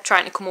 and then he kept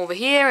trying to come over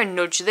here and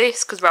nudge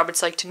this, because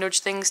rabbits like to nudge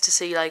things to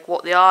see like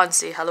what they are and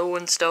say hello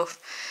and stuff.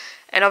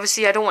 And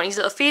obviously I don't want his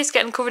little face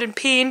getting covered in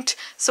paint,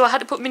 so I had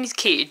to put him in his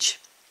cage.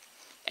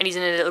 And he's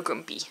in a little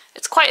grumpy.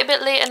 It's quite a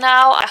bit later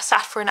now. I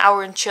sat for an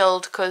hour and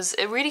chilled because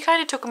it really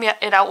kind of took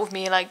it out of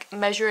me, like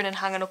measuring and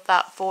hanging up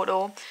that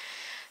photo.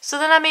 So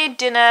then I made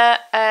dinner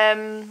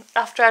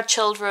after I'd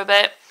chilled for a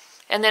bit,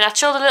 and then I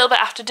chilled a little bit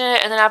after dinner,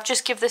 and then I've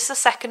just give this a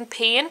second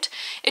paint.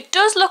 It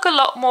does look a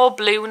lot more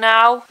blue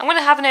now. I'm going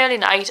to have an early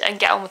night and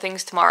get on with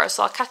things tomorrow,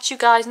 so I'll catch you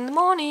guys in the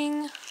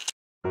morning.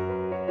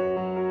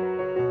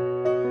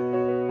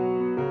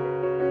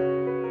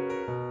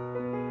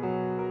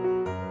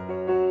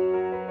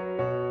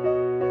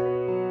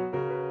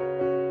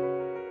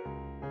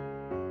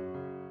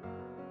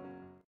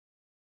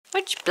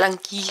 Which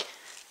blankie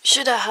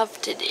should I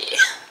have today?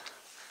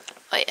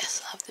 Oh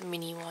yes, I'll have the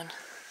mini one.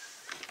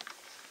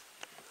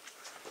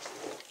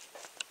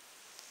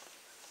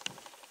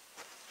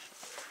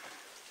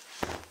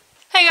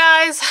 Hey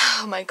guys!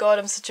 Oh my god,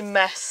 I'm such a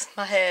mess.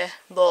 My hair,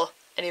 blah.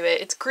 Anyway,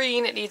 it's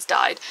green, it needs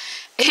dyed.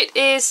 It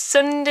is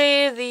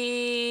Sunday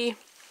the...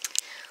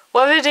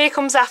 whatever day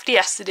comes after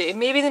yesterday.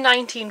 Maybe the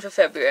 19th of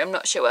February, I'm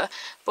not sure.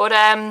 But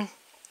I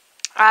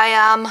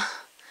am...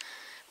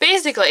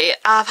 basically,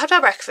 I've had my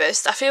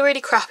breakfast. I feel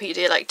really crappy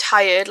today, like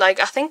tired. Like,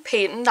 I think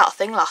painting that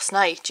thing last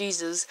night,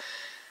 Jesus.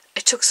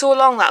 It took so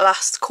long, that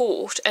last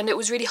coat, and it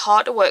was really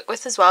hard to work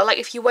with as well. Like,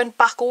 if you went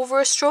back over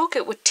a stroke,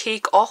 it would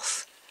take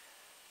off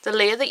the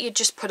layer that you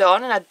just put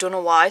on, and I don't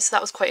know why, so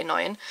that was quite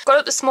annoying. Got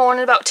up this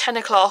morning about 10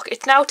 o'clock.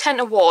 It's now 10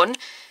 to 1.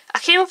 I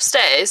came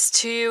upstairs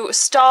to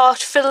start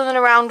fiddling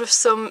around with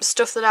some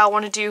stuff that I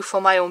want to do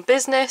for my own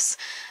business,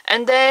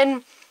 and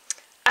then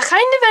I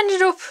kind of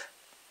ended up...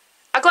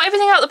 I got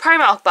everything out of the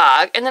Primark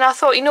bag, and then I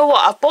thought, you know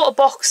what, I've bought a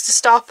box to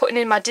start putting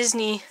in my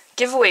Disney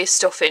giveaway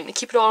stuff in to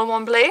keep it all in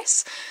one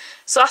place.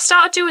 So I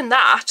started doing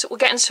that, we're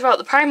getting stuff out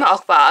of the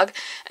Primark bag,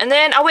 and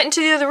then I went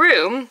into the other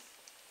room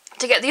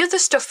to get the other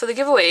stuff for the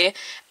giveaway,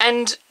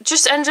 and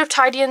just ended up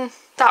tidying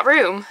that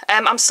room.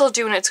 I'm still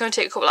doing it, it's going to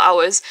take a couple of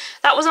hours.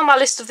 That was on my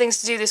list of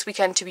things to do this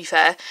weekend, to be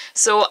fair.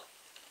 So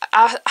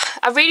I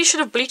really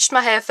should have bleached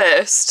my hair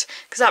first,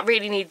 because that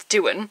really needs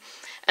doing.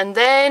 And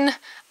then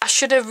I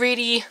should have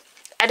really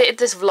edited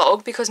this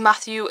vlog, because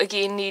Matthew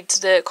again needs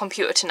the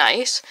computer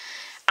tonight,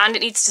 and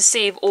it needs to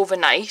save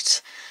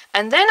overnight.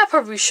 And then I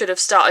probably should have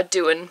started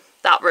doing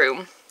that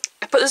room.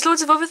 But there's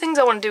loads of other things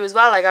I want to do as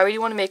well. Like, I really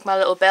want to make my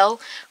little bell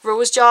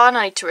rose jar, and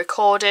I need to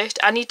record it.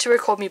 I need to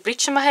record me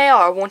bleaching my hair,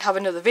 or I won't have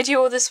another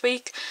video this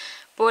week.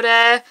 But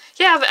yeah,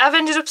 I've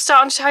ended up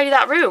starting to tidy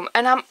that room,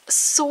 and I'm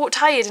so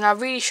tired, and I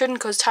really shouldn't,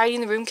 because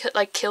tidying the room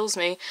like kills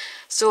me.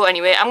 So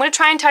anyway, I'm going to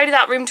try and tidy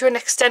that room to an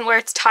extent where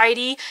it's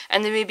tidy,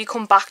 and then maybe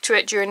come back to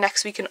it during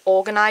next week and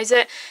organise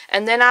it.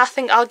 And then I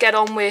think I'll get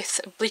on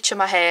with bleaching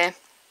my hair.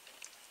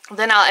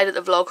 Then I'll edit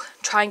the vlog,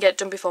 try and get it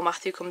done before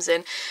Matthew comes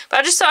in. But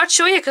I just thought I'd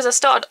show you, because I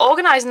started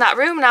organising that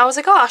room, and I was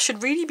like, oh, I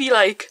should really be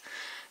like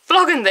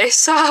vlogging this.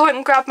 So I went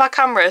and grabbed my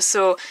camera.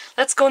 So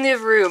let's go in the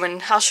other room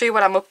and I'll show you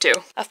what I'm up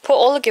to. I've put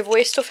all the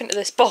giveaway stuff into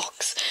this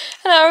box,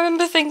 and I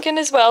remember thinking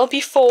as well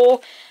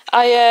before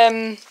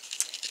I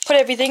put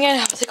everything in,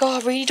 I was like, oh, I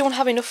really don't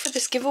have enough for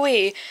this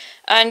giveaway.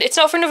 And it's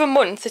not for another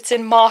month, it's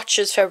in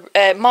March's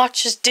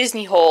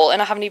Disney haul,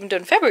 and I haven't even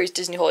done February's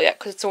Disney haul yet,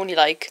 because it's only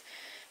like,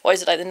 what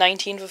is it, like the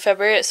 19th of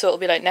February, so it'll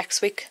be like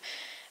next week,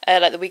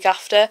 like the week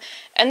after.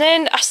 And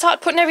then I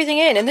started putting everything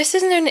in, and this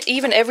isn't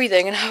even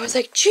everything, and I was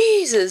like,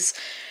 Jesus,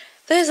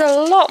 there's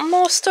a lot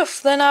more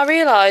stuff than I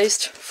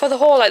realised for the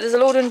haul. Like, there's a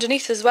load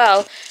underneath as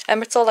well,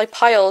 and it's all like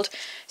piled.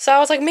 So I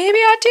was like, maybe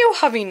I do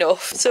have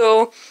enough.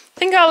 So I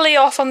think I'll lay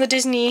off on the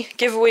Disney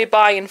giveaway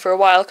buying for a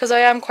while, because I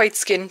am quite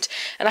skint,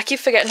 and I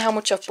keep forgetting how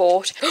much I've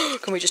bought.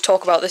 Can we just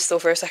talk about this though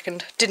for a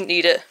second? Didn't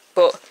need it,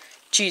 but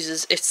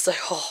Jesus, it's like,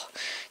 oh,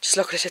 just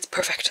look at it, it's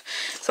perfect.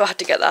 So I had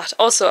to get that.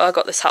 Also, I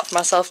got this hat for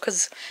myself,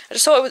 because I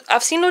just thought it was,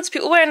 I've seen loads of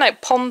people wearing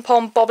like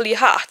pom-pom bobbly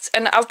hats,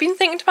 and I've been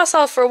thinking to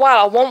myself for a while,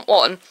 I want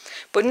one,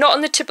 but not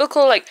in the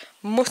typical like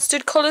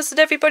mustard colours that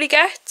everybody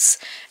gets.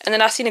 And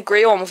then I seen a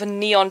grey one with a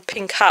neon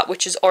pink hat,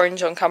 which is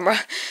orange on camera.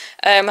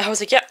 I was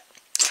like, yep,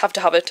 have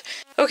to have it.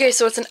 Okay,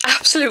 so it's an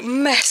absolute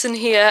mess in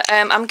here.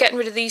 I'm getting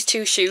rid of these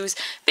two shoes.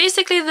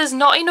 Basically, there's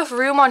not enough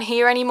room on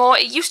here anymore.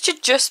 It used to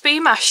just be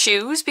my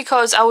shoes,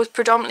 because I was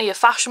predominantly a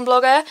fashion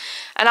blogger,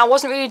 and I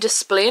wasn't really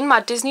displaying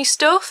my Disney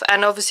stuff.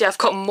 And obviously I've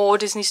got more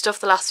Disney stuff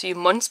the last few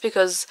months,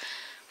 because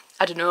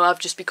I don't know, I've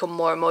just become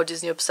more and more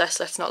Disney obsessed,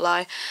 let's not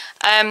lie.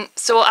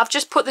 So I've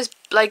just put this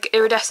like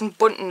iridescent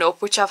button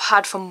up, which I've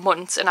had for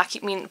months, and I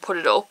keep meaning to put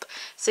it up.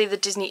 See, the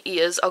Disney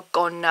ears are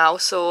gone now,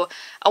 so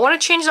I want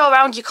to change it all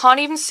around. You can't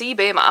even see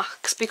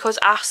Baymax because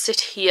I sit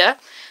here,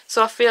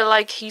 so I feel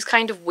like he's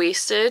kind of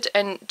wasted,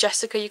 and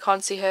Jessica, you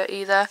can't see her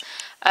either.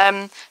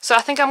 So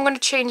I think I'm going to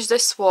change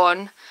this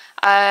one.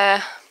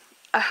 I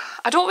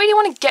don't really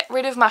want to get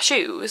rid of my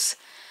shoes,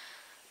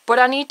 but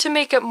I need to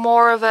make it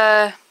more of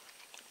a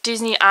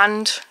Disney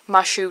and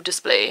my shoe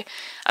display.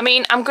 I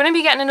mean, I'm going to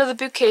be getting another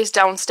bookcase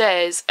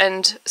downstairs,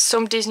 and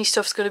some Disney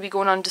stuff's going to be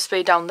going on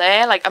display down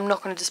there. Like, I'm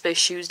not going to display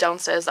shoes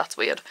downstairs, that's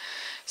weird.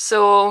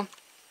 So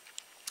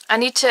I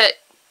need to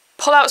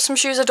pull out some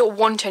shoes I don't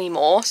want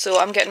anymore, so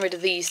I'm getting rid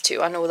of these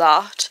two, I know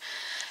that.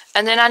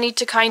 And then I need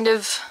to kind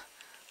of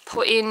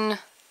put in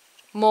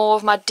more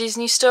of my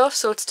Disney stuff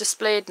so it's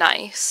displayed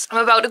nice.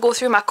 I'm about to go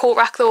through my coat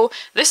rack though.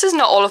 This is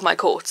not all of my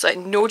coats, like,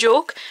 no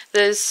joke.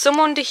 There's some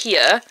under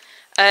here.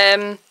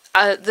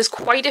 There's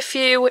quite a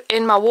few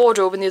in my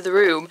wardrobe in the other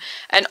room,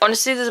 and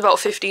honestly there's about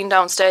 15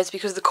 downstairs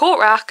because the coat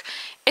rack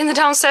in the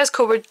downstairs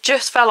cupboard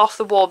just fell off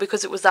the wall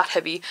because it was that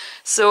heavy.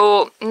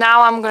 So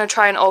now I'm going to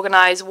try and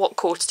organise what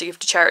coats to give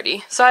to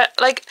charity. So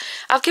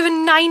I've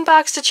given 9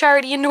 bags to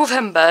charity in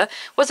November.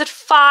 Was it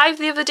 5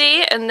 the other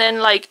day? And then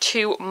like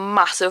 2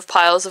 massive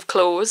piles of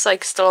clothes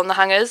like still on the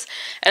hangers.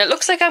 And it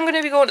looks like I'm going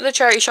to be going to the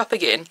charity shop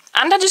again.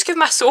 And I just give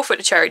my sofa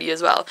to charity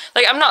as well.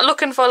 Like, I'm not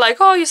looking for like,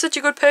 oh, you're such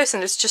a good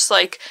person. It's just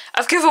like,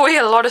 I've given away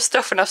a lot of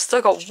stuff and I've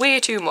still got way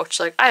too much.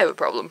 Like, I have a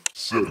problem.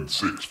 7,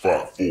 6,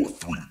 5, 4,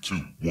 3, 2,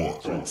 1.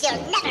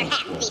 You'll never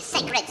have the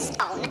sacred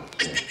stone.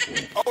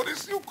 Oh,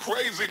 this you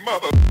crazy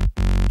mother.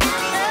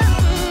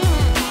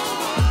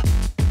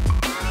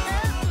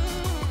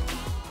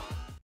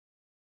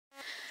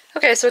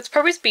 Okay, so it's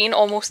probably been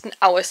almost an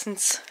hour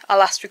since I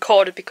last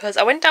recorded because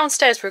I went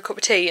downstairs for a cup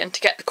of tea and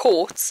to get the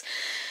coats.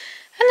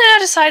 And then I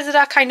decided that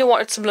I kind of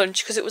wanted some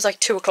lunch because it was like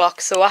 2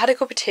 o'clock. So I had a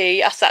cup of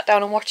tea, I sat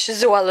down and watched a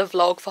Zoella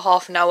vlog for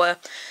half an hour.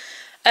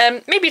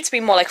 Maybe it's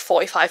been more like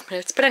 45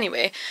 minutes, but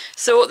anyway.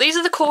 So these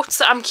are the coats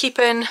that I'm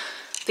keeping.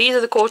 These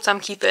are the coats I'm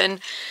keeping.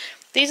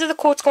 These are the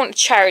coats going to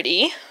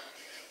charity.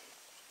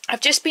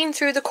 I've just been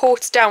through the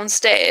coats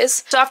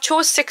downstairs. So I've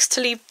chose 6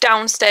 to leave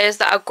downstairs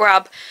that I'll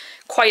grab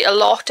quite a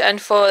lot,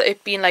 and for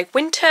it being like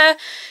winter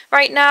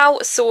right now.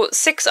 So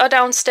 6 are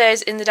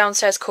downstairs in the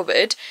downstairs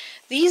cupboard.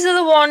 These are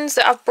the ones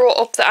that I've brought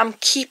up that I'm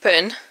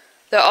keeping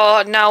that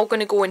are now going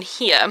to go in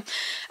here,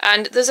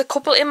 and there's a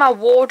couple in my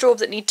wardrobe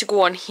that need to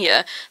go on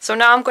here. So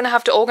now I'm going to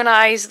have to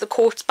organise the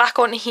coats back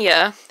on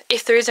here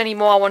if there is any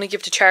more I want to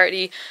give to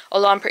charity,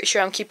 although I'm pretty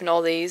sure I'm keeping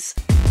all these.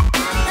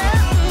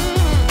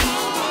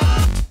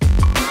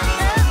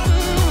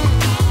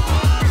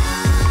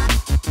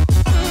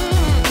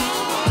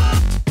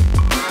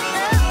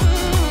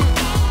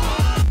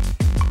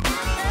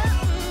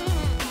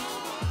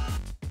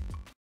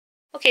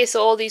 Okay,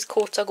 so all these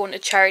coats are going to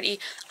charity.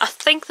 I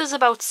think there's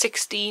about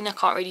 16, I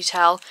can't really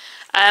tell.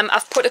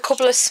 I've put a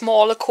couple of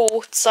smaller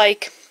coats,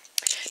 like,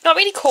 not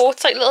really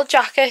coats, like little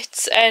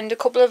jackets, and a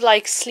couple of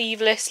like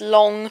sleeveless,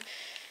 long,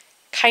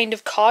 kind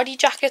of cardi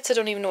jackets, I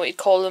don't even know what you'd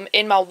call them,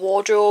 in my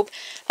wardrobe.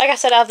 Like I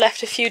said, I've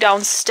left a few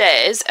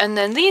downstairs, and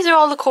then these are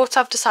all the coats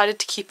I've decided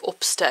to keep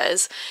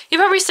upstairs. You're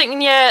probably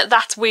thinking, yeah,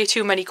 that's way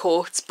too many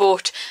coats,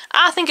 but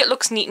I think it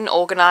looks neat and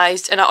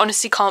organised, and I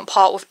honestly can't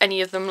part with any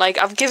of them. Like,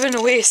 I've given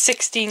away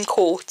 16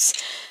 coats.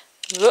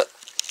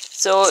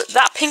 So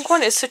that pink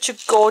one is such a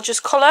gorgeous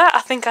colour.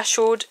 I think I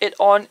showed it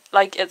on,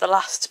 like, at the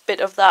last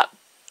bit of that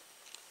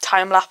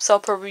time lapse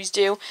I'll probably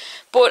do,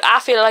 but I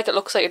feel like it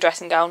looks like a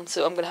dressing gown,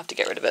 so I'm gonna have to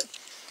get rid of it.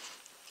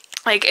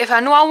 Like, if I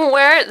know I won't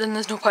wear it, then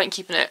there's no point in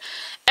keeping it.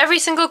 Every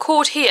single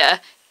coat here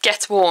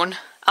gets worn.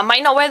 I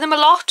might not wear them a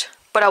lot,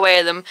 but I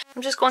wear them.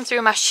 I'm just going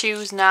through my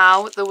shoes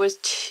now. There was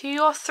 2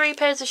 or 3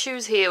 pairs of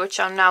shoes here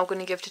which I'm now going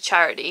to give to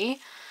charity.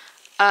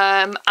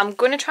 I'm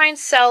going to try and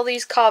sell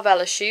these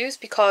Carvela shoes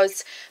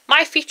because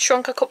my feet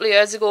shrunk a couple of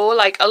years ago.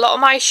 Like, a lot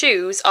of my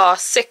shoes are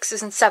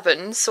 6s and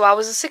 7s, so I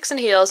was a 6 in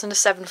heels and a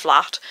 7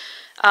 flat.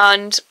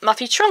 And my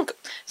feet shrunk,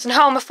 so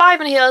now I'm a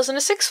 5 in heels and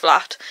a 6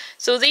 flat.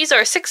 So these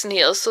are a 6 in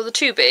heels, so they're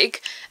too big.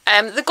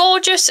 They're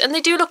gorgeous and they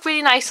do look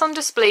really nice on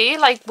display,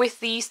 like with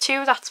these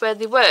two, that's where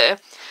they were.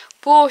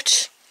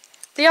 But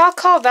they are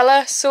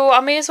Carvela, so I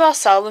may as well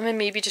sell them and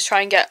maybe just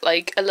try and get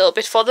like a little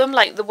bit for them.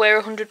 Like, they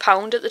were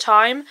 £100 at the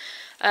time.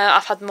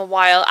 I've had them a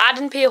while. I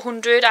didn't pay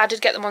 100, I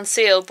did get them on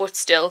sale, but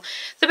still,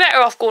 they're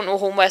better off going to a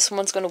home where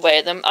someone's going to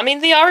wear them. I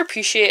mean, they are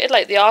appreciated,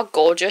 like, they are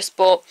gorgeous,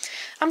 but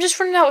I'm just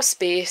running out of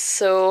space,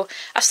 so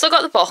I've still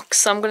got the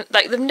box, so I'm going to,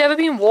 like, they've never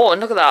been worn,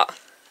 look at that.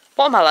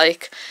 What am I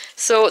like?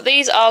 So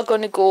these are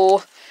going to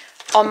go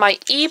on my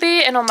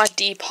eBay and on my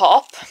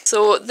Depop.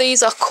 So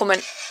these are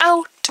coming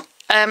out,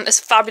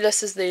 as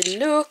fabulous as they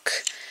look.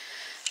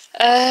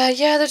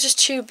 Yeah, they're just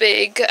too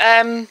big.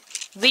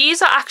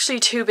 These are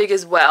actually too big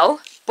as well.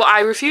 But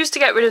I refuse to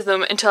get rid of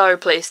them until I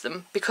replace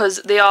them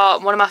because they are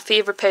one of my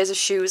favourite pairs of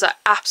shoes. I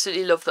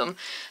absolutely love them.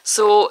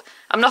 So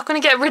I'm not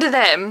going to get rid of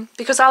them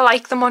because I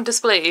like them on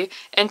display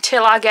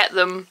until I get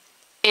them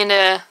in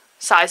a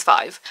size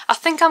 5. I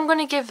think I'm going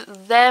to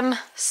give them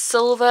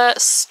silver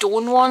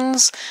stone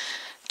ones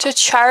to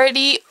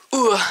charity.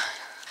 Ooh,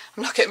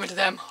 I'm not getting rid of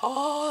them.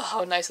 Oh,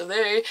 how nice are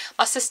they?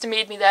 My sister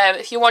made me them.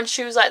 If you want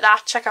shoes like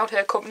that, check out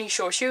her company,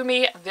 Show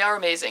Me. They are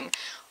amazing.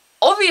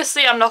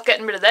 Obviously, I'm not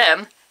getting rid of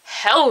them.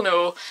 Hell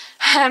no.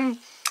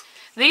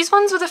 These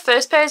ones were the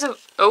first pairs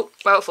of... Oh,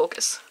 well,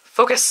 focus.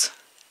 Focus.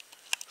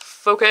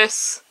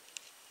 Focus.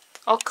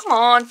 Oh, come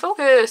on,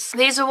 focus.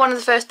 These were one of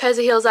the first pairs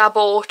of heels I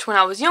bought when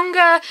I was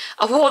younger.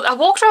 I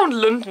walked around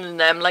London in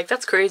them, like,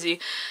 that's crazy.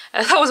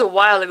 That was a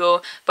while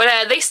ago.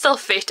 But they still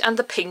fit, and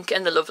they're pink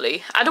and they're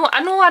lovely. I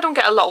know I don't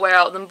get a lot of wear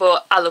out of them,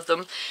 but I love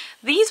them.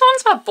 These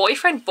ones my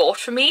boyfriend bought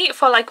for me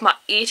for, like, my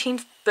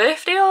 18th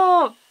birthday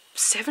or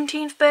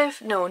 17th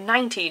birthday? No,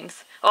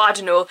 19th. Oh, I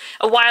don't know.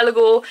 A while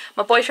ago,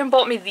 my boyfriend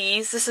bought me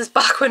these. This is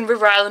back when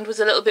River Island was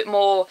a little bit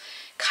more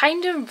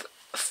kind of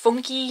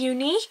funky,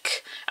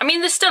 unique. I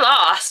mean, they still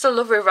are. I still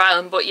love River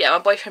Island, but yeah, my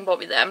boyfriend bought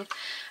me them.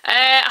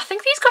 I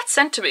think these got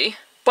sent to me.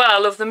 Well, I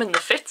love them in the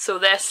fit, so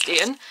they're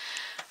staying.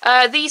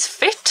 These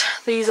fit.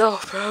 These are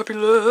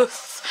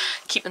fabulous.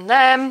 Keeping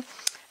them.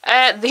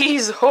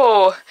 These,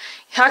 oh,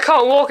 I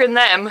can't walk in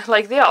them.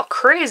 Like, they are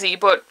crazy,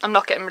 but I'm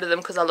not getting rid of them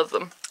because I love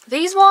them.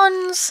 These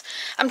ones,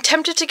 I'm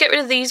tempted to get rid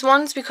of these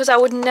ones because I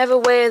would never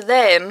wear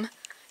them.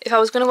 If I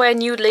was going to wear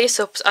nude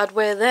lace-ups, I'd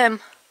wear them.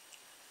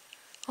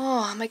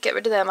 Oh, I might get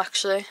rid of them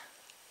actually.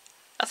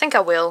 I think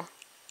I will.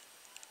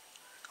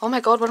 Oh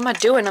my god, what am I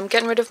doing? I'm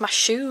getting rid of my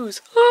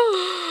shoes.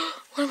 Oh,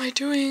 what am I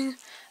doing?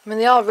 I mean,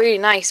 they are really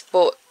nice,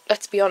 but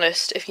let's be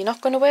honest. If you're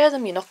not going to wear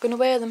them, you're not going to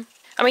wear them.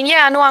 I mean,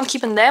 yeah, I know I'm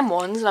keeping them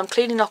ones, and I'm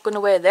clearly not going to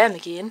wear them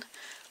again.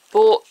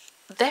 But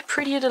they're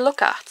prettier to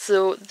look at,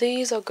 so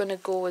these are going to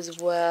go as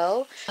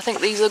well. I think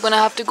these are going to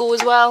have to go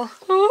as well.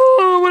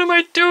 Oh, what am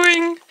I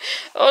doing?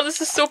 Oh,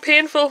 this is so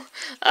painful.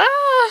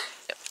 Ah!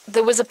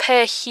 There was a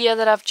pair here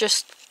that I've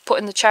just put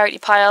in the charity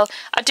pile.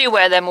 I do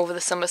wear them over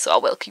the summer, so I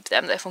will keep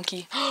them. They're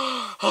funky.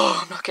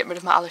 Oh, I'm not getting rid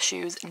of my Alice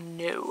shoes.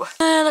 No.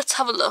 Let's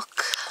have a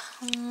look.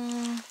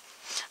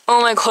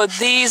 Oh my god,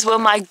 these were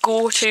my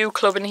go-to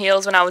clubbing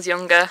heels when I was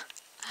younger.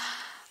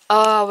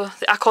 Oh,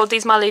 I called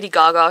these my Lady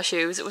Gaga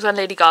shoes. It was when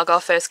Lady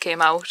Gaga first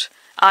came out.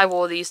 I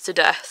wore these to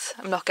death.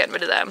 I'm not getting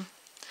rid of them.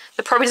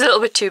 They're probably a little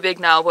bit too big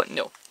now, but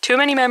no. Too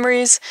many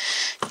memories.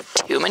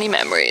 Too many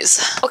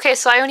memories. Okay,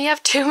 so I only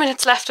have 2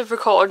 minutes left of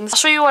recording. I'll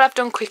show you what I've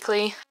done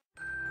quickly.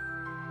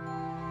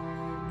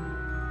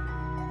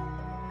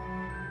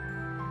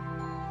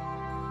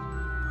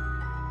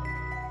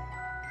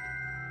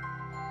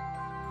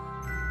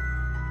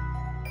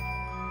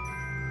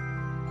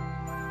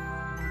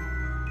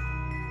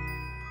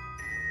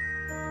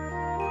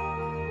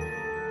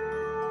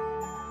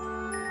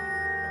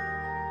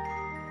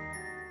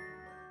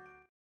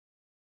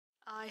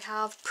 I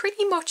have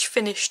pretty much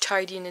finished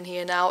tidying in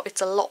here now.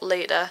 It's a lot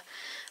later.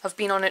 I've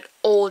been on it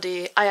all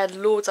day. I had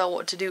loads I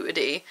wanted to do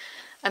today,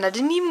 and I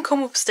didn't even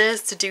come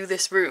upstairs to do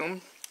this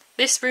room.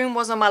 This room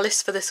was on my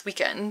list for this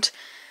weekend,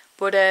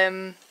 but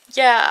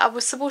yeah, I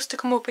was supposed to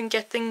come up and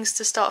get things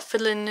to start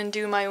filling and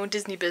do my own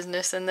Disney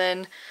business, and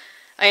then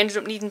I ended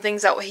up needing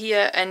things out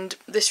here, and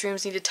this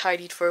room's needed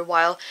tidied for a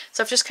while.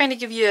 So I've just kind of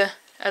give you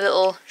a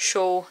little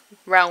show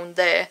round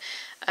there.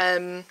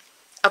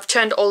 I've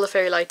turned all the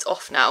fairy lights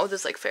off now.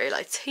 There's like fairy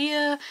lights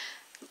here,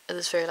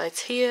 there's fairy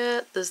lights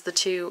here, there's the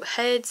two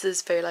heads,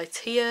 there's fairy lights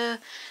here,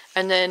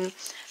 and then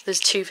there's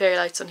two fairy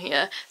lights on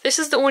here. This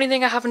is the only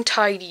thing I haven't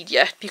tidied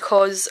yet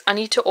because I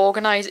need to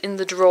organise in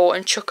the drawer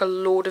and chuck a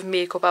load of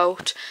makeup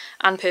out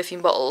and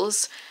perfume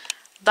bottles.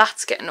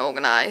 That's getting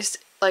organised.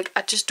 Like,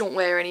 I just don't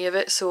wear any of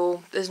it,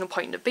 so there's no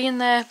point in it being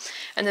there.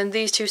 And then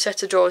these two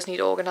sets of drawers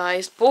need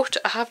organised, but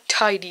I have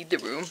tidied the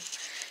room.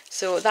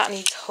 So that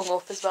needs hung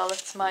up as well.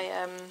 It's my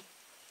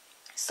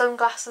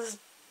sunglasses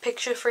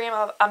picture frame.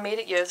 I made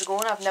it years ago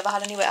and I've never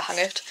had anywhere to hang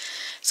it.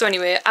 So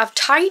anyway, I've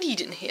tidied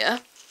in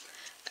here.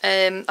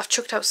 I've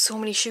chucked out so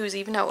many shoes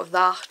even out of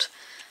that.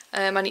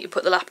 I need to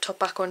put the laptop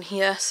back on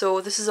here.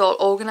 So this is all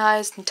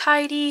organised and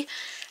tidy.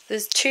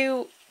 There's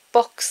two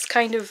box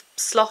kind of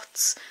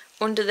slots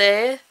under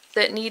there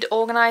that need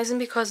organising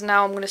because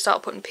now I'm going to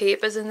start putting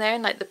papers in there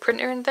and like the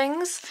printer and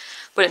things.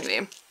 But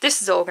anyway,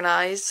 this is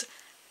organised.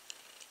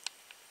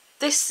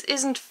 This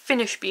isn't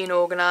finished being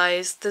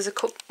organised. There's a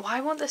couple... Why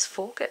won't this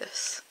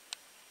focus?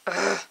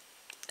 Ugh.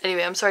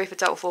 Anyway, I'm sorry if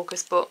it's out of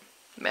focus, but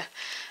meh.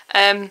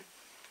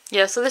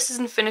 Yeah, so this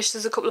isn't finished.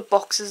 There's a couple of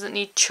boxes that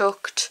need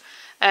chucked.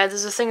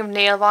 There's a thing of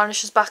nail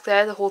varnishes back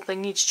there. The whole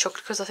thing needs chucked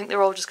because I think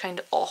they're all just kind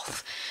of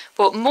off.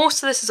 But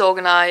most of this is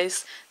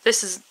organised.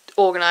 This is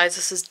organised.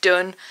 This is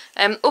done.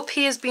 Up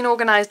here has been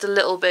organised a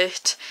little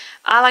bit.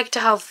 I like to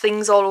have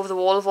things all over the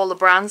wall of all the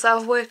brands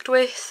I've worked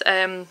with.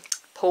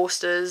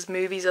 Posters,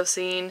 movies I've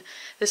seen.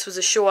 This was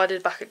a show I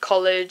did back at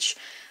college.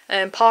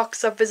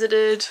 Parks I've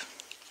visited.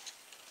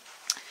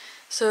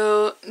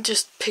 So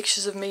just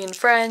pictures of me and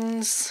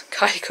friends,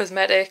 Kylie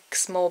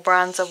Cosmetics, more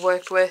brands I've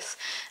worked with,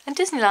 and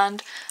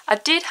Disneyland. I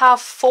did have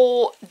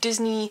 4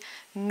 Disney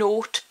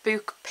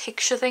notebook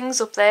picture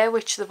things up there,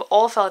 which they've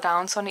all fell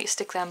down, so I need to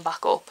stick them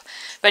back up.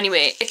 But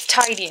anyway, it's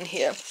tidy in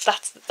here.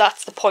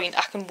 That's the point.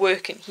 I can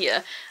work in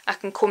here. I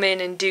can come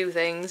in and do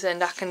things,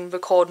 and I can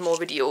record more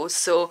videos.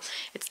 So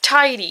it's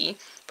tidy,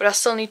 but I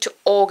still need to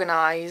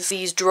organise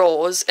these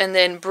drawers and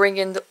then bring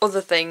in the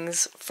other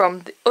things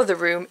from the other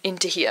room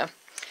into here.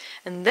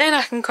 And then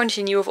I can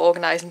continue with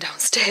organising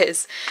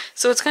downstairs.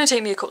 So it's going to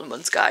take me a couple of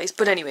months, guys.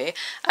 But anyway,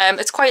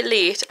 it's quite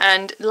late,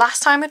 and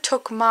last time it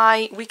took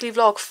my weekly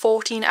vlog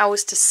 14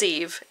 hours to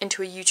save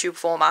into a YouTube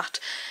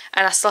format,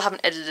 and I still haven't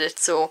edited it.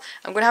 So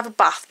I'm going to have a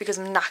bath because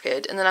I'm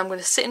knackered, and then I'm going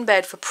to sit in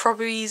bed for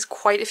probably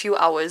quite a few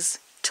hours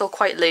till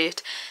quite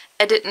late,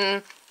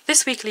 editing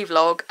this weekly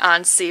vlog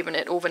and saving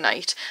it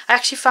overnight. I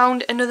actually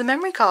found another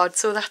memory card,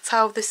 so that's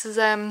how this is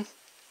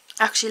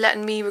actually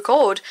letting me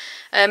record.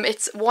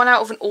 It's one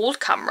out of an old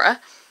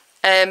camera,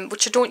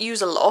 which I don't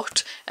use a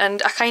lot,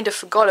 and I kind of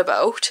forgot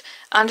about,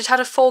 and it had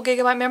a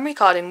 4GB memory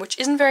card in, which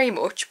isn't very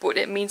much, but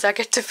it means I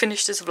get to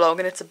finish this vlog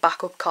and it's a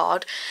backup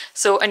card.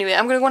 So anyway,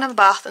 I'm going to go and have a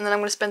bath, and then I'm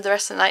going to spend the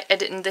rest of the night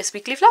editing this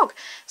weekly vlog.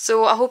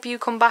 So I hope you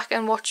come back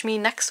and watch me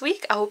next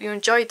week. I hope you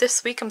enjoyed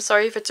this week. I'm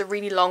sorry if it's a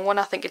really long one.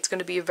 I think it's going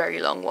to be a very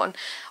long one,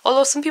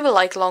 although some people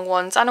like long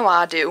ones. I know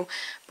I do,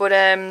 but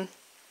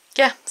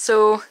yeah,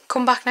 so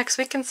come back next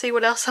week and see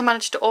what else I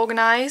managed to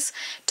organise.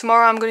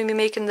 Tomorrow I'm going to be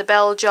making the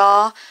bell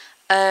jar.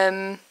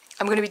 I'm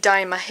going to be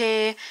dyeing my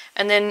hair,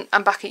 and then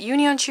I'm back at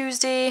uni on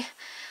Tuesday.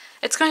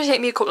 It's going to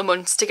take me a couple of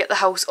months to get the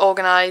house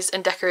organised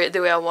and decorated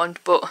the way I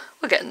want, but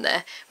we're getting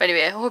there. But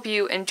anyway, I hope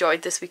you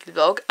enjoyed this weekly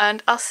vlog,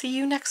 and I'll see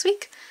you next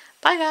week.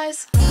 Bye,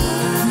 guys.